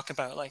kind of talk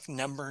about like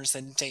numbers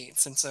and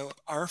dates. And so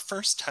our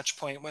first touch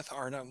point with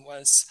Artem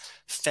was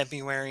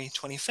February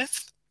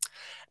 25th,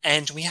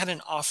 and we had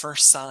an offer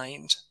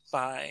signed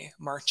by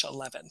March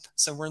 11th.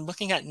 So we're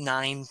looking at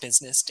 9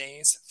 business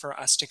days for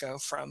us to go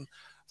from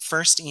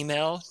first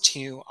email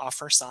to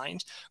offer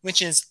signed,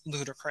 which is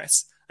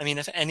ludicrous. I mean,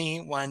 if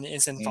anyone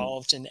is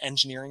involved in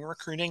engineering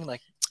recruiting,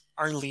 like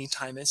our lead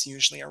time is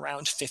usually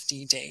around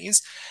 50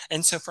 days.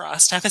 And so for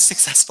us to have a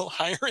successful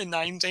hire in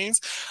 9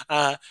 days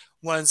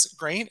was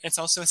great. It's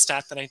also a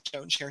stat that I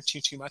don't share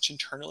too much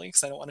internally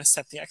because I don't want to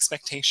set the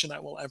expectation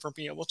that we'll ever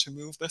be able to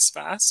move this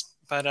fast.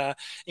 But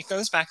it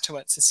goes back to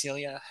what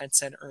Cecilia had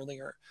said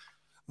earlier.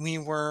 We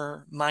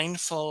were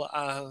mindful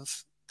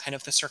of kind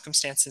of the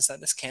circumstances that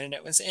this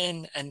candidate was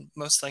in, and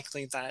most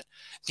likely that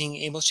being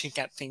able to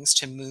get things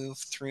to move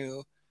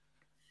through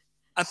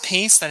a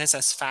pace that is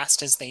as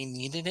fast as they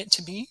needed it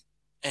to be.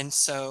 And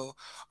so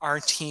our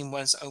team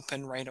was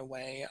open right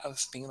away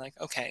of being like,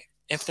 okay,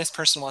 if this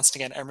person wants to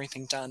get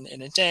everything done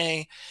in a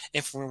day,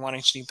 if we're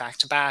wanting to do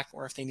back-to-back,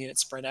 or if they need it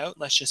spread out,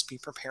 let's just be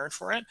prepared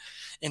for it.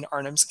 In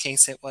Artem's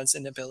case, it was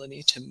an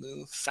ability to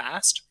move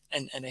fast,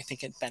 and I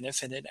think it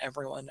benefited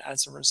everyone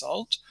as a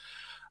result.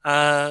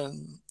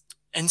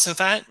 And so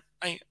that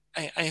I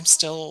am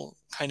still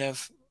kind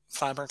of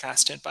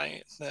flabbergasted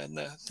by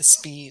the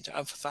speed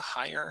of the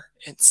hire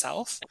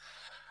itself.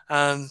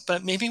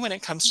 But maybe when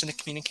it comes to the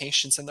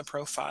communications and the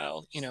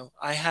profile,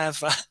 I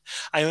have,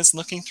 I was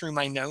looking through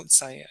my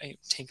notes. I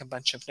take a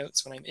bunch of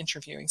notes when I'm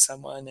interviewing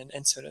someone,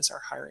 and so does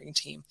our hiring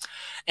team.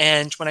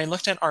 And when I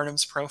looked at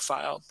Artem's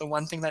profile, the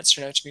one thing that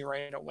stood out to me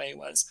right away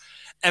was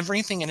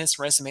everything in his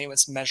resume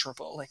was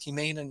measurable. Like, he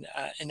made an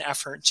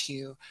effort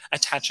to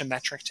attach a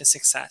metric to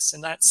success.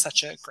 And that's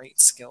such a great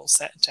skill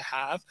set to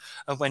have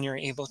when you're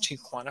able to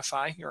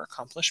quantify your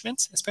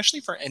accomplishments, especially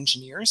for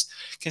engineers,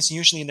 because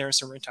usually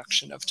there's a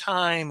reduction of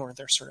time, or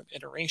there's sort of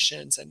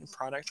iterations and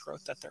product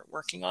growth that they're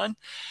working on.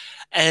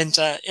 And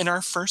in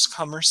our first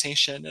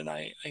conversation, and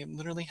I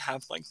literally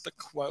have like the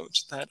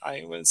quote that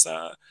I was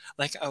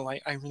like, oh,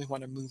 I really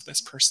want to move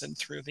this person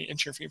through the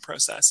interview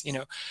process.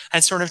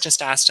 I sort of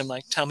just asked him,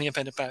 like, tell me a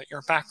bit about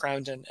your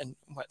background and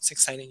what's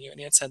exciting you. And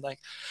he had said, like,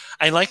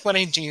 I like what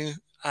I do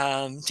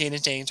day to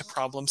day to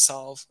problem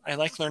solve. I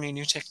like learning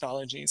new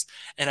technologies,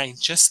 and I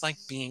just like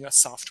being a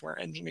software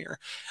engineer.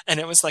 And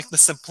it was like the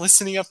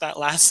simplicity of that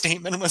last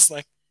statement was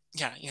like,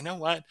 yeah, you know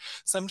what?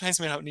 Sometimes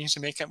we don't need to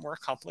make it more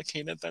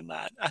complicated than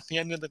that. At the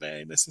end of the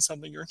day, this is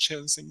something you're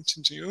choosing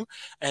to do,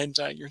 and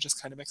you're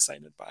just kind of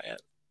excited by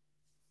it.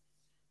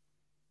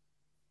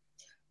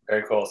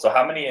 Very cool. So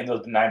how many, in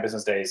those 9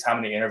 business days, how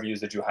many interviews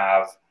did you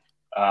have?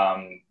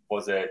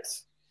 Was it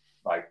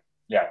like,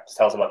 yeah, just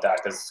tell us about that.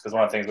 Because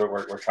one of the things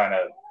we're trying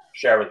to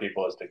share with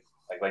people is to,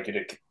 like you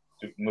did,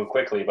 to move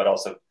quickly, but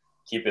also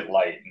keep it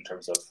light in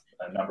terms of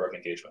a number of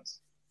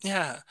engagements.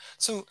 Yeah.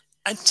 So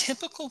a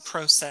typical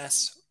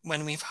process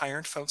when we've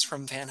hired folks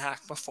from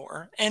VanHack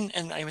before, and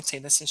I would say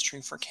this is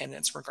true for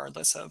candidates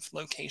regardless of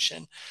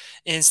location,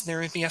 is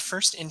there would be a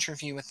first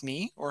interview with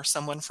me or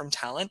someone from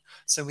talent.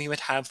 So we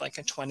would have like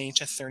a 20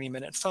 to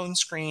 30-minute phone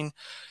screen,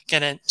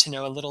 get to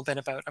know a little bit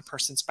about a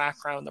person's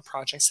background, the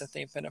projects that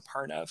they've been a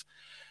part of.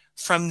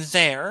 From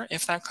there,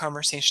 if that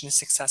conversation is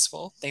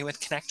successful, they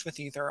would connect with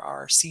either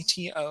our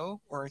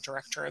CTO or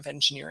director of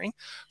engineering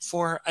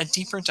for a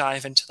deeper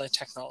dive into the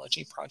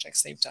technology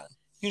projects they've done.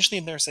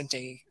 Usually there's a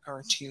day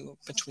or two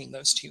between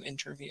those 2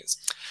 interviews.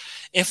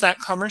 If that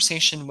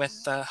conversation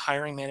with the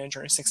hiring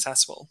manager is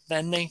successful,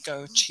 then they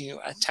go to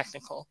a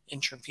technical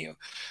interview,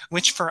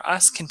 which for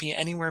us can be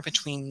anywhere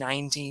between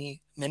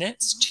 90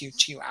 minutes to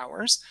 2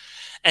 hours.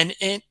 And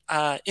it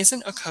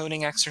isn't a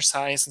coding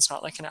exercise. It's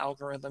not like an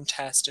algorithm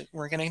test.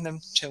 We're getting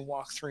them to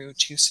walk through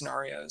 2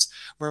 scenarios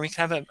where we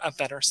can have a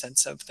better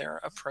sense of their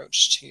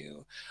approach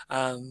to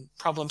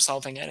problem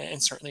solving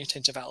and certainly to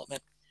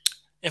development.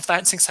 If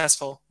that's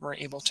successful, we're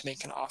able to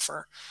make an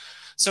offer.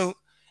 So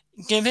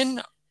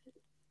given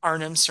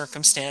Artem's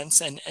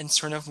circumstance and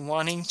sort of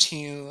wanting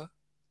to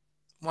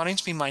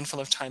be mindful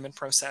of time and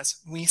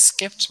process, we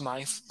skipped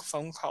my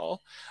phone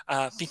call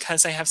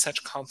because I have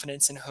such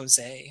confidence in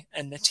Jose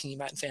and the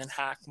team at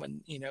VanHack. When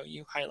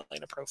you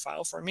highlight a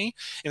profile for me,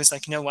 it was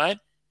like, you know what?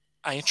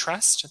 I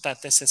trust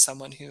that this is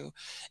someone who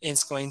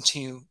is going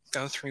to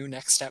go through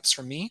next steps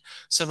for me.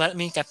 So let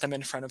me get them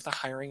in front of the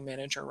hiring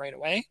manager right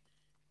away.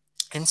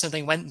 And so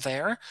they went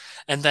there,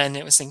 and then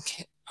it was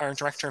our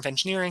director of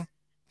engineering.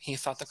 He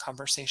thought the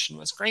conversation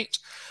was great.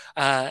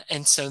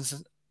 And so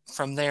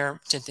from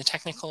there, did the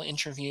technical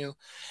interview.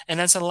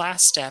 And as a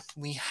last step,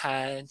 we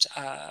had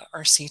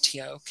our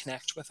CTO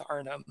connect with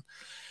Artem.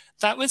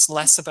 That was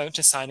less about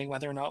deciding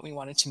whether or not we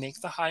wanted to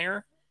make the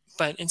hire,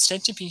 but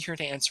instead to be here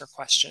to answer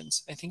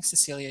questions. I think,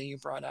 Cecilia, you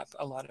brought up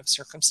a lot of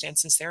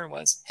circumstances there.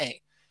 Was,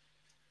 hey,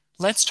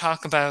 let's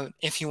talk about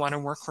if you want to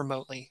work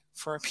remotely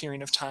for a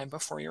period of time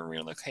before you're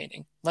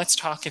relocating. Let's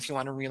talk if you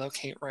want to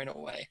relocate right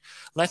away.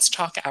 Let's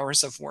talk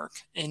hours of work.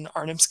 In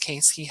Artem's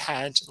case, he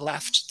had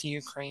left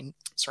Ukraine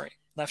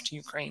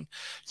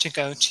to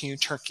go to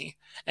Turkey.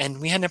 And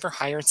we had never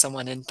hired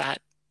someone in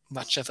that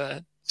much of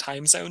a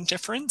time zone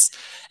difference.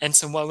 And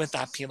so what would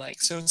that be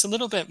like? So it's a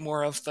little bit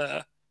more of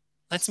the,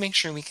 let's make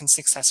sure we can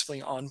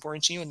successfully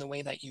onboard you in the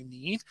way that you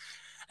need.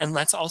 And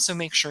let's also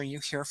make sure you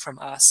hear from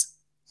us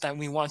that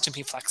we want to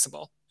be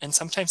flexible. And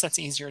sometimes that's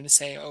easier to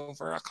say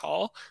over a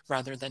call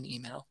rather than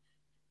email.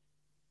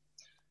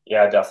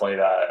 Yeah, definitely.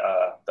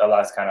 That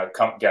last kind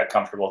of get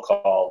comfortable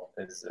call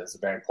is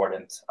very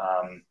important.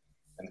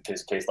 in a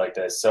case like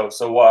this. So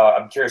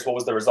I'm curious, what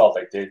was the result?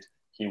 Like, did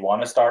he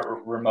want to start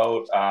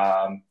remote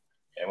and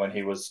when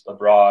he was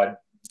abroad?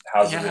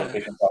 How's the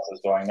relocation process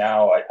going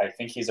now? I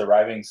think he's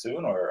arriving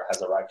soon or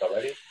has arrived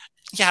already.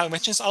 Yeah,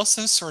 which is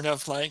also sort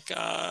of like,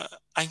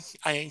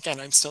 again,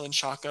 I'm still in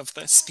shock of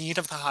the speed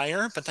of the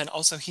hire, but then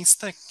also he's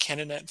the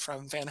candidate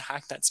from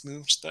VanHack that's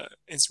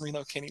is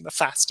relocating the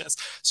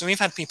fastest. So we've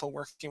had people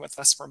working with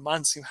us for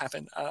months who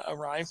haven't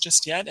arrived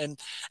just yet, and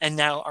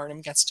now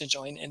Artem gets to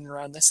join in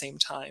around the same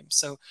time.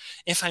 So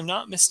if I'm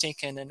not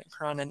mistaken, and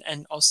Karan,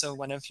 and also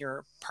one of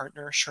your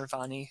partners,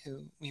 Shervani,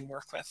 who we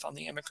work with on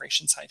the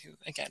immigration side, who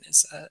again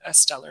is a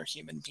stellar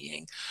human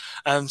being.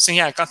 So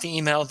yeah, I got the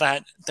email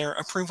that their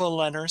approval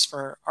letters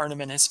for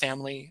Artem and his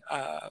family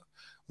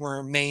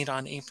were made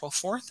on April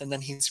 4th, and then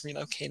he's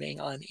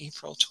relocating on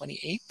April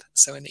 28th,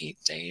 so in 8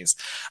 days.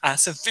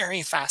 So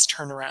very fast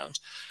turnaround.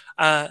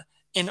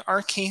 In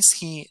our case,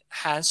 he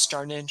has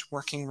started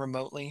working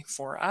remotely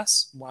for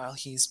us while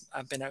he's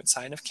been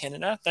outside of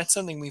Canada. That's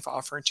something we've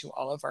offered to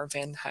all of our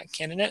VanHack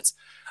candidates.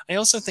 I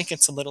also think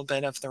it's a little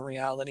bit of the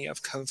reality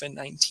of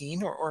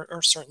COVID-19,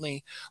 or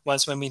certainly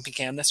was when we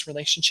began this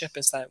relationship,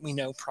 is that we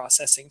know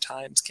processing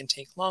times can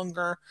take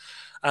longer.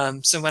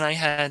 So when I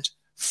had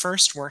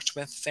first worked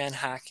with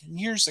VanHack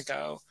years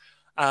ago,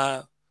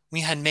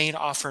 we had made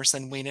offers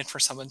and waited for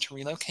someone to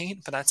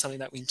relocate, but that's something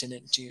that we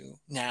didn't do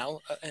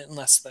now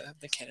unless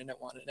the candidate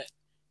wanted it.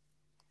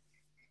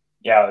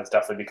 Yeah, it's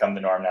definitely become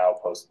the norm now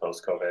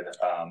post-COVID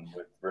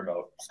with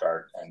remote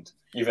start and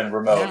even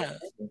remote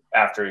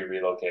after you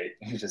relocate.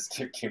 You just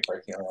keep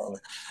working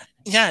remotely.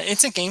 Yeah,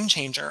 it's a game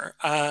changer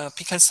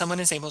because someone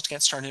is able to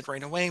get started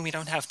right away. We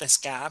don't have this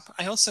gap.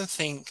 I also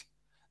think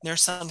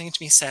there's something to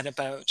be said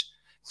about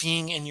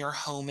being in your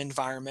home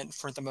environment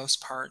for the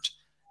most part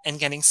and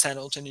getting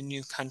settled in a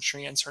new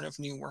country and sort of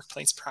new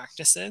workplace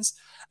practices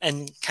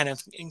and kind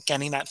of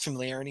getting that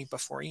familiarity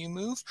before you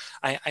move.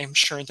 I'm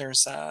sure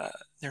there's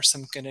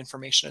some good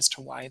information as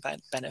to why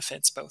that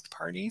benefits both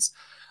parties.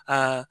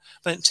 But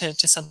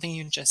to something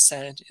you just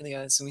said,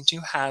 Ilya, is we do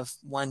have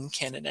one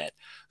candidate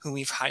who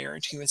we've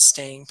hired who is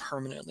staying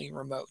permanently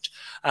remote.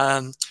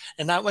 And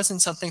that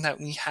wasn't something that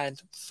we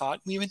had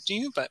thought we would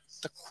do, but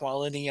the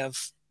quality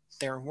of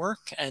their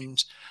work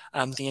and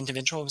the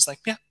individual was like,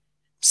 yeah,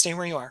 stay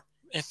where you are.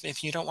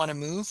 If you don't want to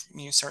move,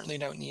 you certainly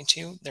don't need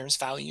to. There's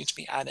value to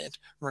be added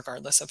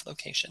regardless of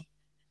location.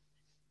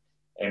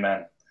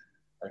 Amen.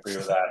 I agree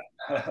with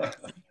that.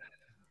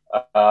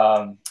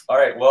 All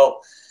right.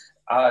 Well,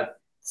 I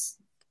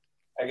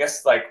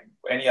guess like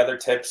any other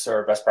tips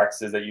or best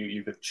practices that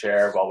you could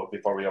share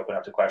before we open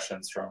up to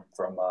questions from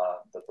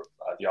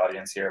the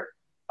audience here.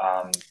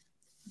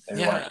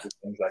 Maybe one or two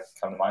things that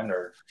come to mind,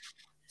 or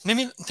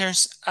maybe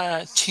there's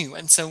two.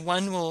 And so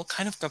one will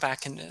kind of go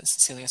back into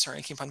Cecilia. Sorry,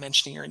 I keep on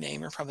mentioning your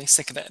name. You're probably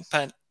sick of it,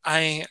 but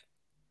I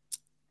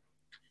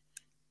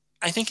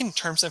think in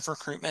terms of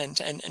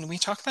recruitment, and we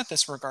talk about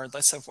this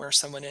regardless of where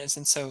someone is.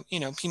 And so,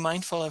 be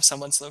mindful of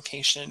someone's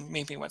location,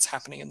 maybe what's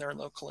happening in their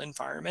local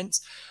environments.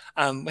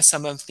 With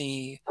some of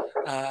the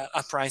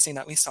uprising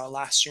that we saw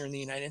last year in the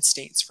United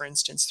States, for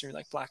instance, through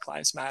like Black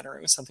Lives Matter,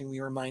 it was something we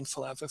were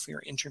mindful of if we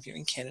were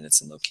interviewing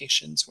candidates in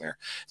locations where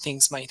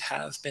things might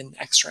have been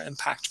extra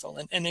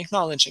impactful and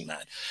acknowledging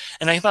that.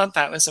 And I thought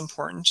that was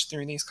important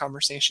through these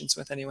conversations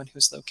with anyone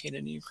who's located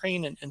in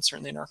Ukraine and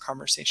certainly in our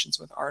conversations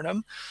with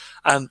Artem.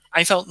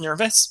 I felt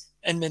nervous,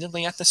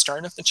 admittedly, at the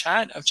start of the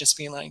chat of just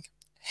being like,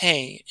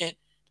 hey,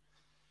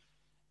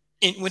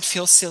 it would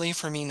feel silly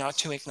for me not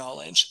to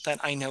acknowledge that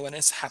I know what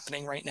is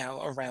happening right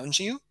now around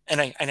you. And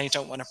I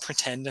don't want to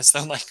pretend as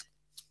though like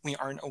we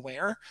aren't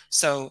aware.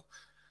 So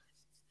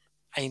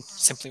I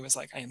simply was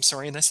like, I am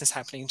sorry this is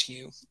happening to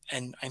you.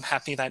 And I'm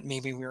happy that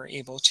maybe we were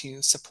able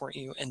to support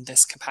you in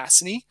this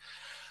capacity.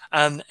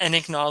 And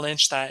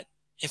acknowledge that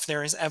if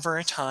there is ever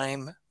a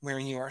time where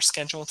you are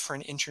scheduled for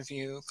an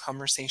interview,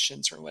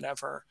 conversations, or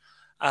whatever,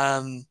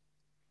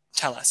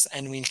 tell us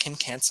and we can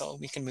cancel,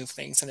 we can move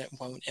things, and it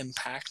won't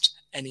impact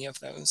any of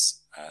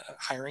those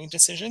hiring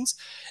decisions,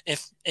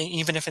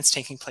 even if it's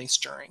taking place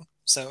during.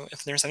 So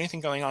if there's anything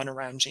going on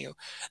around you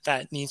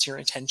that needs your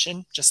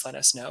attention, just let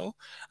us know.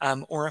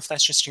 Or if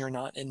that's just you're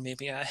not in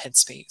maybe a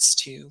headspace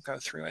to go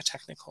through a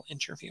technical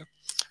interview.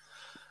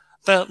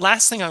 The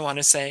last thing I want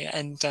to say,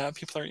 and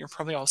you're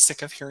probably all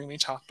sick of hearing me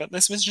talk, but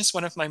this was just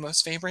one of my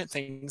most favorite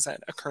things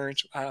that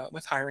occurred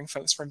with hiring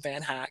folks from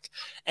VanHack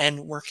and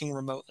working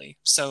remotely.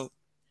 So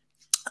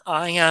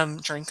I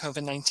during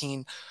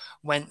COVID-19,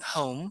 went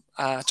home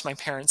to my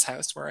parents'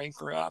 house where I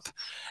grew up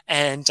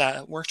and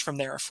worked from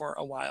there for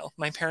a while.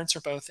 My parents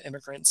are both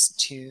immigrants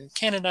to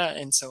Canada,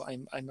 and so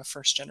I'm a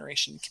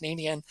first-generation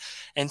Canadian,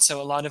 and so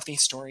a lot of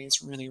these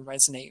stories really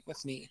resonate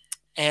with me.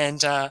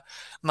 And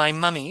my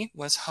mummy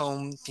was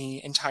home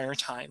the entire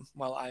time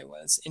while I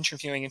was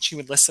interviewing, and she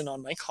would listen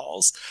on my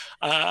calls.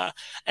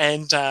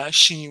 And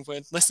she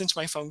would listen to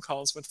my phone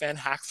calls with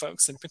VanHack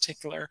folks in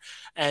particular.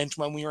 And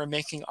when we were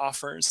making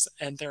offers,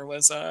 and there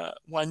was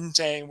one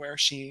day where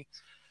she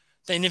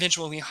the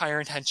individual we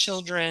hired had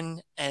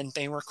children, and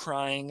they were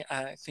crying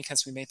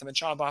because we made them a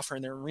job offer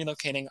and they were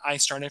relocating. I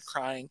started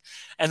crying.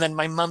 And then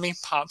my mummy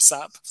pops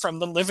up from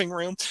the living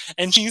room,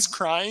 and she's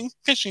crying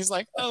because she's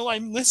like, oh,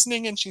 I'm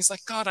listening. And she's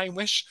like, God, I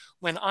wish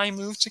when I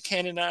moved to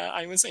Canada,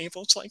 I was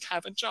able to like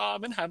have a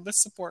job and have this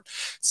support.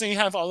 So you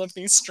have all of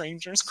these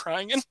strangers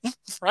crying in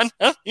front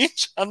of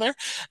each other.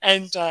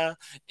 And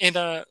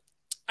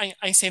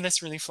I say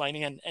this really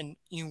flighty, and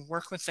you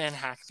work with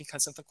VanHack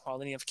because of the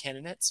quality of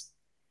candidates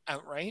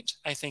outright.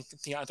 I think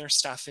the other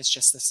stuff is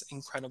just this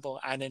incredible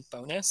added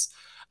bonus.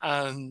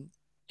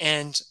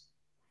 And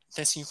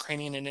this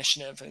Ukrainian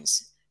initiative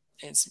is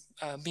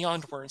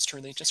beyond words to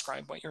really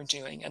describe what you're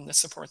doing and the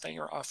support that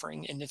you're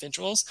offering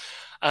individuals.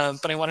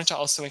 But I wanted to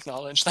also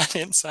acknowledge that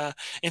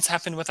it's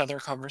happened with other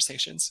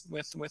conversations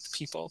with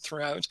people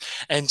throughout.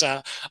 And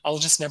I'll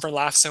just never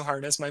laugh so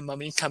hard as my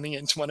mummy coming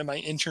into one of my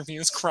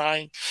interviews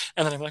crying.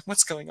 And then I'm like,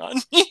 what's going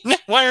on?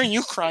 Why are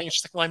you crying?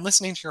 She's like, well, I'm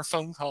listening to your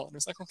phone call. And I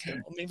was like, okay,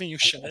 well, maybe you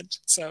shouldn't.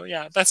 So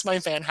yeah, that's my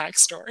VanHack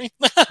story.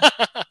 Oh,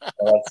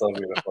 that's so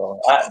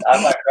beautiful.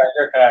 I'm not crying,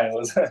 you're crying.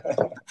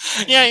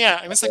 Yeah.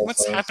 I was like,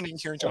 what's happening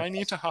here? Do I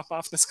need to hop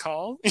off this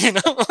call? You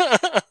know?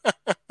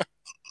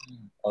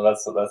 Well,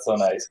 that's so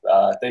nice.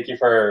 Thank you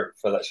for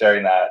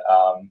sharing that.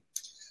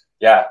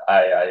 Yeah,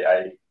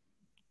 I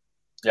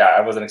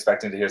wasn't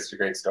expecting to hear such a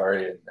great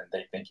story, and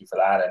thank you for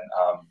that. And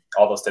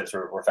all those tips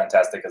were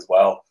fantastic as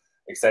well.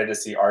 Excited to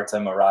see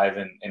Artem arrive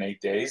in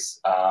 8 days,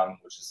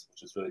 which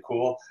is really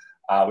cool.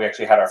 We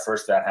actually had our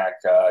first VanHack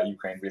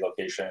Ukraine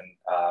relocation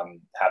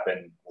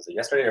happen. Was it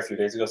yesterday or a few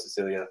days ago?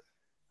 Cecilia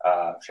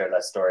shared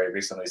that story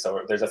recently.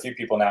 So there's a few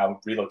people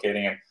now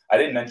relocating, and I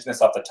didn't mention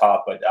this off the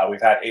top, but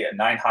we've had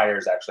 9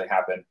 hires actually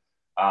happen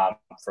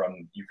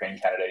from Ukraine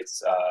candidates.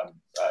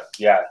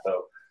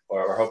 So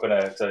we're hoping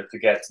to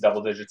get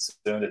double digits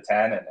soon to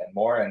 10 and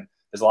more. And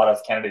there's a lot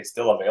of candidates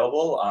still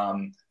available.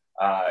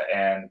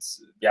 And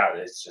yeah,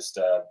 it's just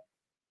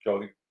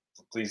go.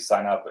 Please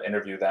sign up,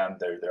 interview them.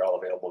 They're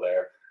all available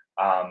there.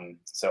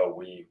 So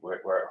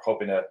we're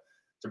hoping to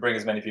bring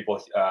as many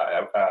people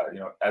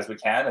as we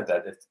can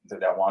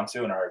that want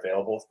to and are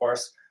available, of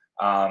course.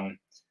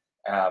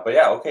 But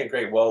yeah, okay,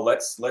 great. Well,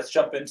 let's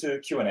jump into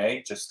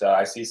Q&A. Just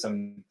I see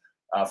some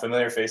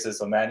familiar faces.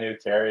 So Manu,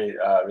 Carrie,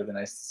 really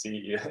nice to see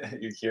you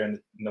here in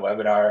the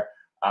webinar.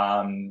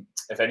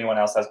 If anyone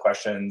else has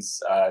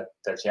questions,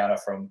 Tatiana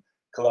from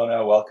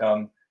Kelowna,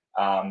 welcome.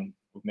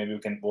 Maybe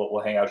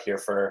we'll hang out here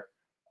for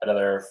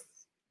another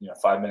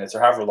 5 minutes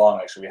or however long.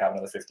 Actually, we have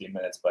another 15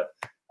 minutes, but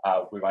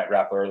we might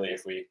wrap early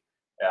if we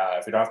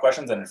don't have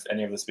questions. And if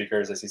any of the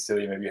speakers, I see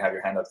Celia, maybe you have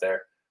your hand up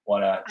there,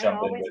 want to jump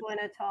in. I always want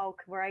to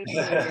talk right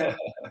here.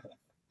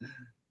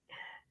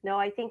 No,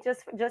 I think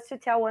just to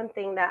tell one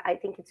thing that I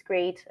think it's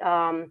great,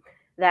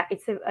 that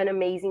it's an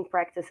amazing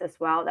practice as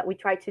well, that we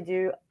try to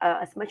do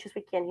as much as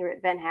we can here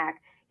at VanHack,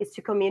 is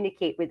to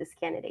communicate with these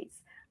candidates.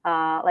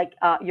 Like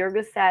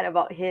Jorgo said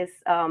about his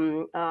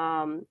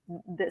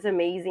this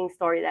amazing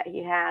story that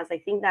he has. I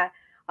think that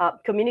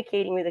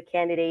communicating with the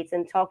candidates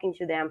and talking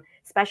to them,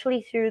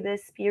 especially through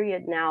this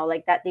period now,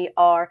 like that they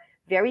are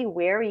very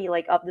wary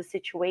like of the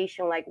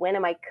situation, like when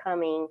am I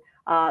coming?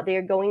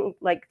 They're going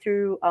like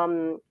through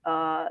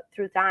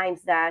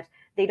times that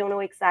they don't know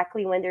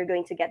exactly when they're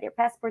going to get their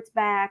passports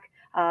back.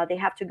 They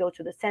have to go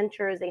to the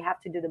centers. They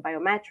have to do the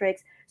biometrics.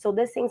 So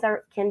these things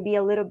can be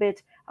a little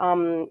bit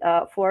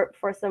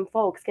for some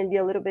folks can be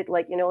a little bit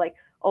like,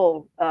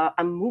 oh,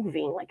 I'm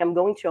moving, like I'm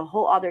going to a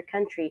whole other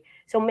country.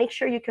 So make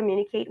sure you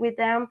communicate with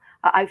them.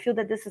 I feel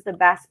that this is the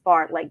best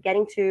part, like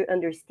getting to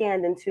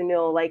understand and to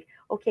know, like,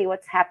 okay,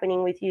 what's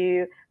happening with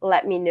you?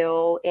 Let me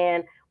know.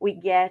 And we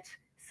get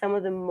some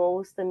of the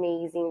most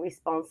amazing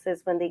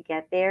responses when they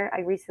get there. I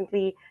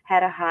recently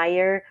had a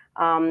hire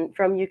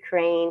from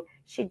Ukraine.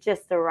 She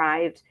just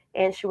arrived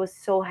and she was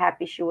so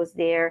happy she was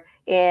there.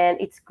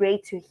 And it's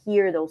great to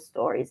hear those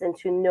stories and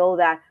to know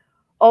that,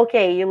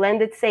 okay, you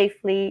landed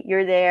safely,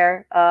 you're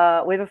there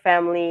with a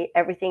family,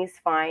 everything is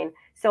fine.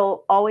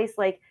 So always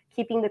like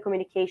keeping the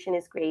communication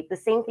is great. The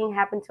same thing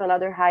happened to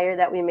another hire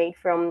that we made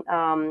from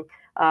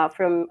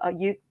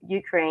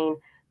Ukraine.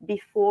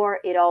 Before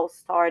it all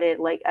started,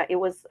 like it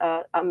was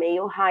a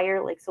male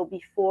hire, like so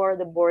before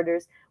the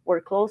borders were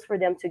closed for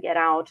them to get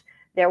out,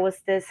 there was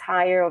this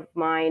hire of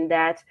mine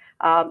that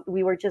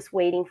we were just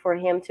waiting for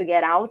him to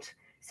get out.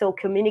 So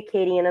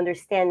communicating and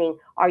understanding,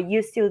 are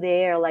you still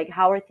there? Like,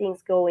 how are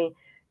things going?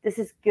 This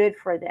is good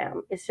for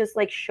them. It's just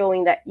like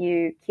showing that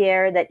you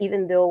care, that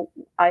even though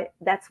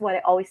that's what I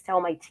always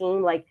tell my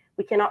team, like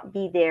we cannot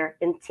be there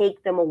and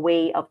take them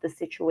away of the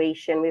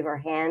situation with our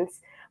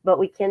hands, but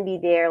we can be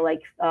there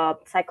like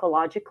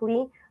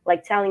psychologically,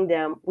 like telling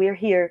them we're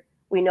here,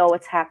 we know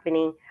what's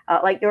happening.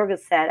 Like Jorgo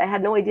said, I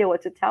had no idea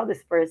what to tell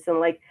this person.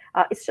 Like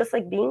it's just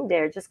like being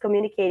there, just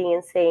communicating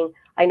and saying,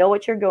 I know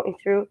what you're going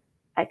through.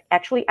 I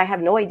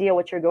have no idea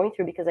what you're going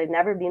through because I've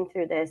never been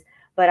through this,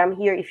 but I'm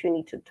here if you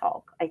need to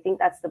talk. I think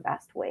that's the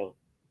best way.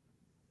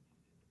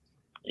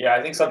 Yeah,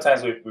 I think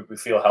sometimes we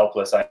feel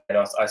helpless. I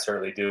know I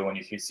certainly do when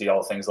you see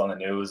all the things on the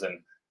news and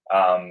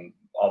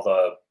all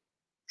the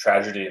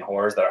tragedy and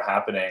horrors that are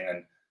happening,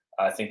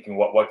 and thinking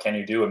what can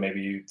you do, and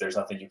maybe there's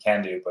nothing you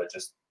can do, but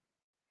just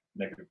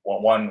maybe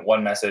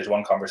one message,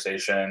 one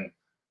conversation,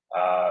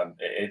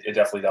 it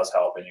definitely does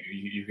help, and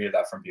you hear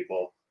that from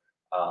people.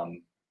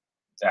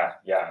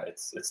 Yeah,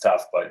 it's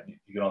tough, but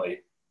you can only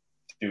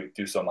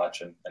do so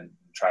much, and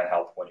try and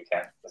help when you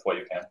can with what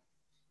you can.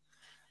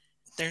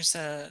 There's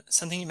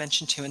something you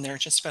mentioned too in there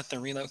just about the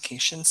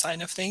relocation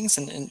side of things,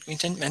 and we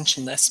didn't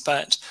mention this,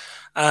 but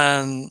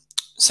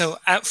so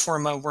at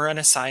Forma, we're at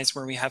a size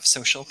where we have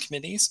social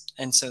committees,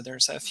 and so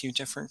there's a few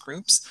different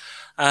groups.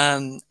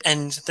 And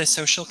the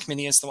social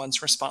committee is the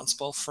ones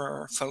responsible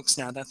for folks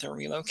now that they're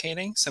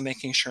relocating. So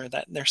making sure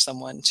that there's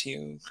someone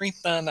to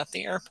greet them at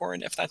the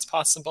airport, if that's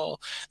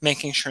possible,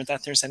 making sure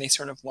that there's any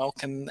sort of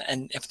welcome,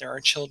 and if there are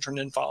children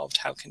involved,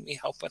 how can we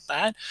help with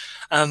that?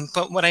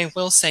 But what I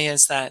will say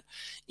is that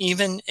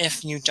even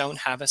if you don't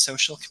have a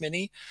social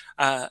committee,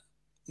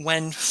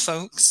 when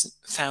folks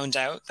found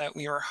out that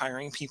we were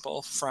hiring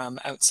people from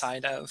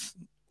outside of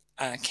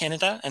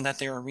Canada and that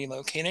they were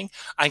relocating,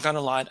 I got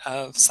a lot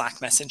of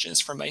Slack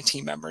messages from my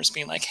team members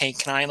being like, hey,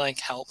 can I like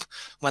help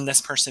when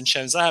this person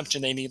shows up? Do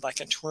they need like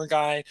a tour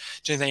guide?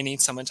 Do they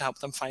need someone to help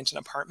them find an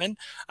apartment?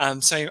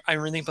 So I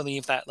really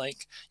believe that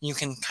like you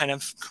can kind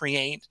of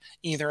create,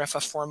 either if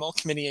a formal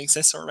committee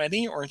exists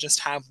already or just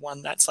have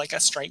one that's like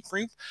a strike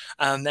group.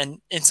 And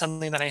it's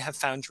something that I have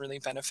found really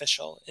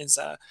beneficial is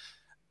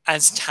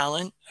as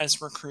talent,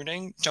 as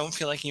recruiting, don't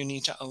feel like you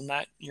need to own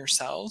that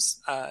yourselves.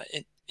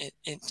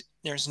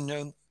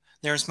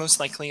 There's most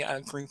likely a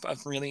group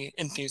of really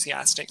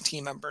enthusiastic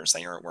team members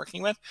that you're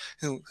working with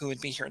who would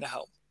be here to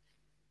help.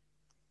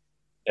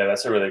 Yeah,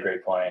 that's a really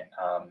great point.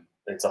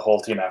 It's a whole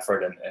team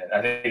effort, and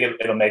I think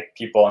it'll make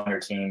people on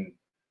your team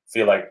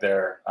feel like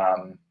they're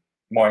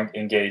more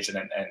engaged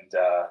and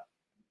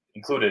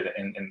included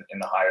in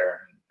the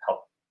hire, and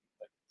help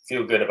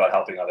feel good about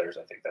helping others.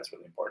 I think that's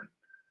really important.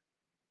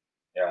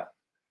 Yeah.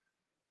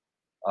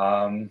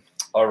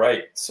 All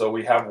right. So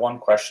we have one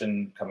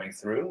question coming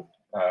through.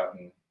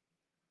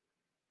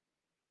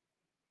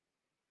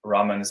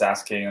 Raman is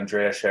asking,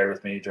 Andrea shared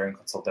with me during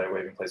consult day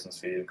waiving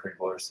placements fee and encouraging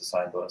voters to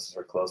sign bonuses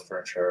or close for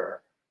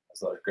insurer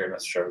as well as great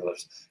message share with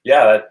others.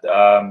 Yeah,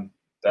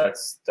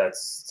 that's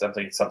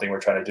something we're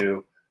trying to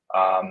do.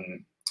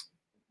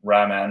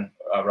 Raman,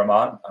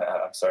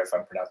 I'm sorry if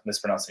I'm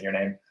mispronouncing your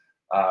name.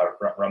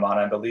 Raman,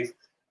 I believe.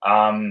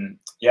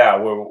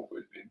 Yeah,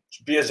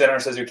 be as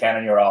generous as you can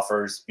in your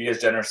offers. Be as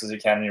generous as you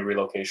can in your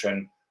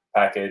relocation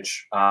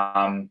package.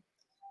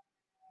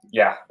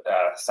 Yeah,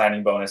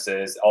 signing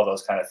bonuses, all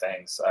those kind of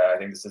things. I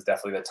think this is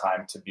definitely the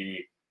time to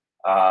be,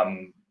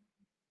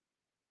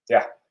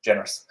 yeah,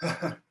 generous.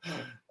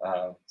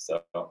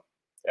 So,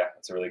 yeah,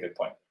 that's a really good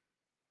point.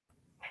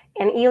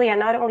 And Ilya,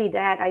 not only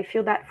that, I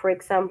feel that, for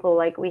example,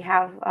 like we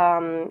have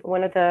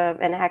one of the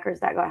VanHackers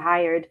that got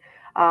hired,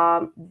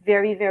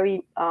 very,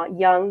 very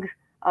young,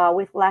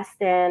 with less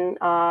than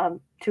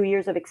 2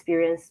 years of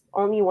experience,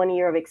 only 1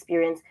 year of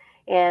experience.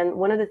 And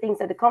one of the things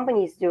that the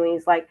company is doing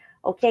is like,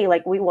 okay,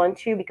 like we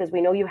want you because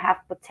we know you have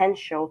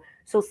potential.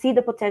 So see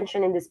the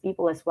potential in these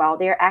people as well.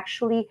 They're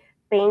actually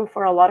paying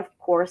for a lot of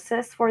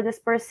courses for this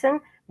person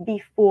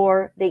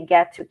before they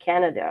get to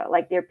Canada.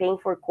 Like they're paying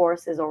for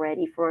courses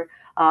already for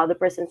the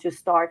person to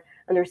start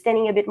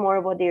understanding a bit more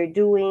of what they're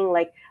doing.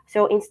 Like,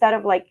 so instead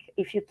of like,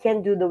 if you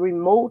can do the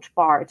remote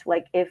part,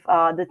 like if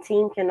the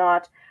team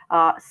cannot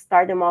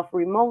start them off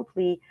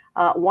remotely,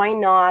 why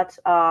not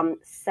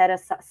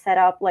set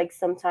up like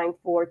some time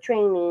for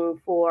training,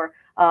 for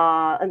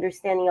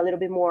understanding a little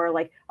bit more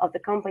like of the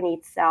company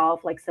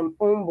itself, like some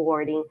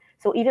onboarding.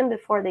 So even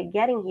before they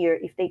get in here,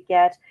 if they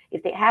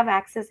have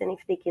access and if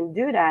they can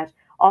do that,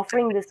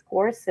 offering these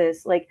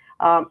courses like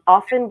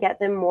often get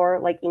them more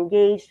like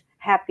engaged,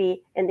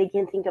 happy, and they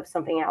can think of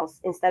something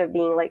else instead of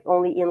being like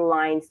only in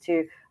lines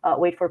to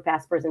wait for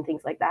passports and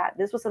things like that.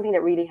 This was something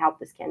that really helped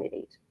this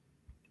candidate.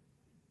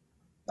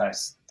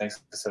 Nice.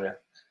 Thanks, Cecilia.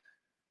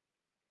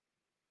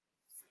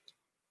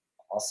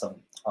 Awesome.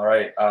 All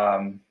right.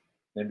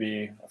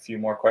 Maybe a few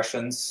more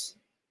questions.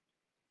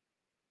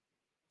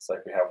 Looks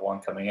like we have one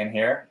coming in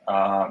here.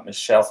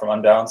 Michelle from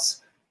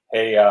Unbounce.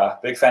 Hey,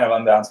 big fan of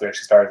Unbounce. We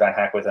actually started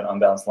VanHack with an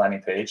Unbounce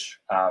landing page.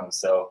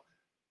 So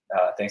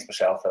thanks,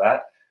 Michelle, for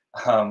that.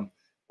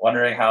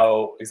 Wondering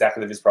how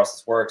exactly the visa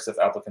process works. If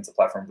applicants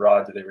apply from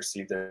abroad, do they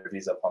receive their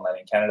visa upon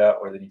landing in Canada,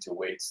 or they need to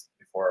wait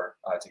before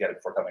to get it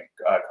before coming?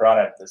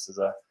 Karana, this is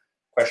a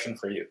question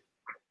for you.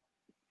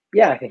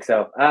 Yeah, I think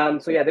so.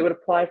 So yeah, they would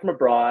apply from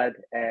abroad,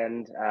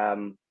 and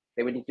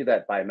they would need to do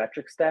that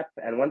biometric step.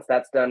 And once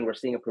that's done, we're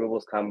seeing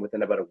approvals come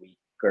within about a week,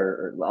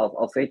 or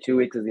I'll say 2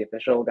 weeks is the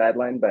official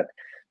guideline, but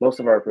most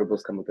of our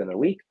approvals come within a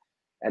week.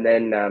 And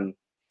then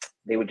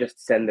they would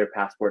just send their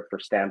passport for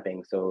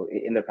stamping. So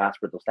in their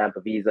passport, they'll stamp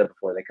a visa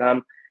before they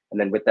come, and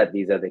then with that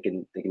visa, they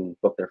can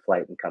book their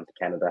flight and come to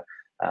Canada.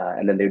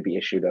 And then they would be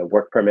issued a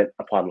work permit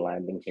upon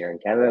landing here in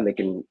Canada, and they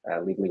can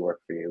legally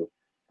work for you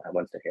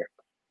once they're here.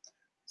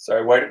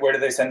 Sorry, where do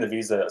they send the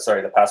visa?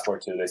 Sorry, the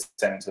passport to? They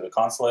send it to the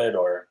consulate,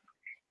 or?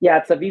 Yeah,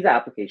 it's a visa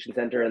application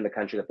center in the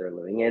country that they're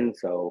living in.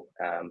 So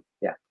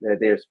yeah,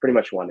 there's pretty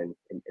much one in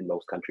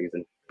most countries.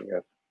 And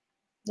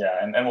yeah,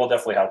 and we'll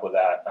definitely help with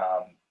that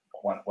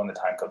when the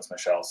time comes,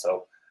 Michelle.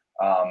 So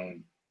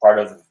part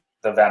of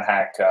the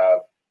VanHack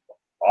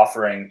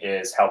offering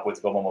is help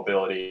with global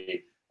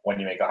mobility when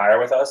you make a hire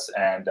with us,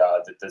 and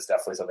that's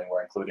definitely something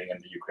we're including in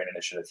the Ukraine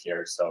initiative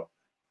here. So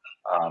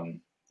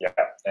yeah,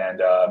 and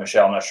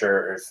Michelle, I'm not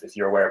sure if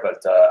you're aware,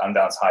 but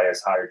Unbound's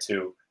hired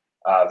two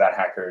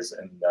VanHackers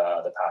in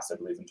the past, I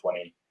believe in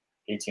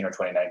 2018 or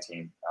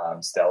 2019,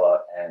 Stella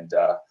and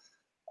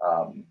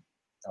oh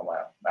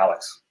my,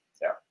 Alex.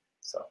 Yeah,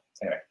 so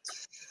anyway,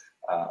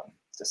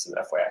 just as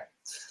FYI.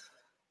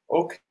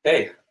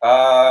 Okay.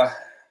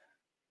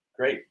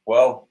 Great.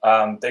 Well,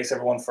 thanks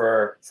everyone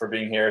for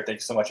being here. Thank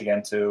you so much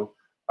again to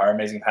our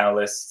amazing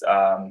panelists.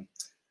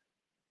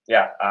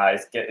 Yeah,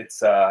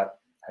 it's how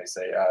do you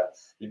say?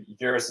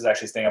 Eurus is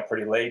actually staying up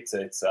pretty late.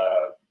 It's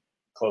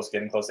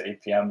getting close to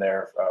 8 p.m.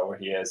 there where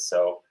he is.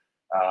 So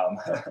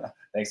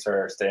thanks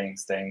for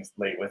staying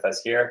late with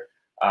us here.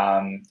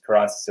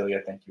 Karan,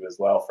 Cecilia, thank you as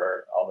well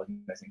for all the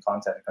amazing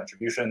content and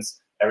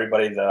contributions.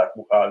 Everybody,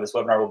 this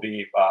webinar will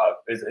be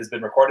has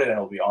been recorded and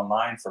will be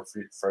online for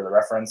further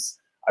reference.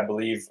 I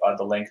believe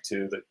the link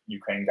to the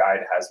Ukraine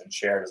guide has been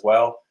shared as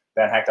well.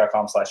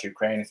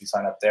 vanhack.com/Ukraine. If you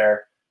sign up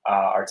there,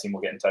 our team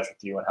will get in touch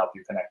with you and help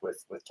you connect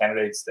with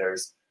candidates.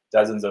 There's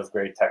dozens of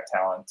great tech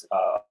talent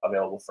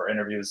available for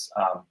interviews,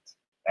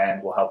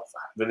 and we'll help.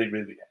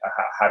 Really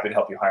happy to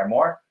help you hire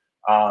more.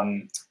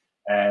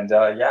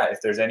 Yeah,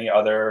 if there's any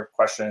other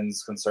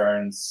questions,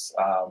 concerns,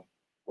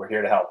 we're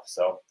here to help.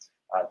 So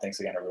thanks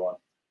again, everyone.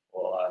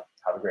 We'll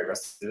have a great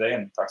rest of the day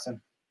and talk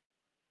soon.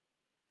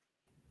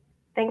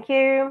 Thank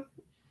you.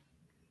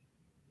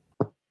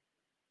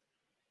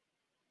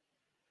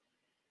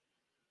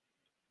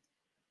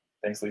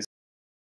 Thanks, Lisa.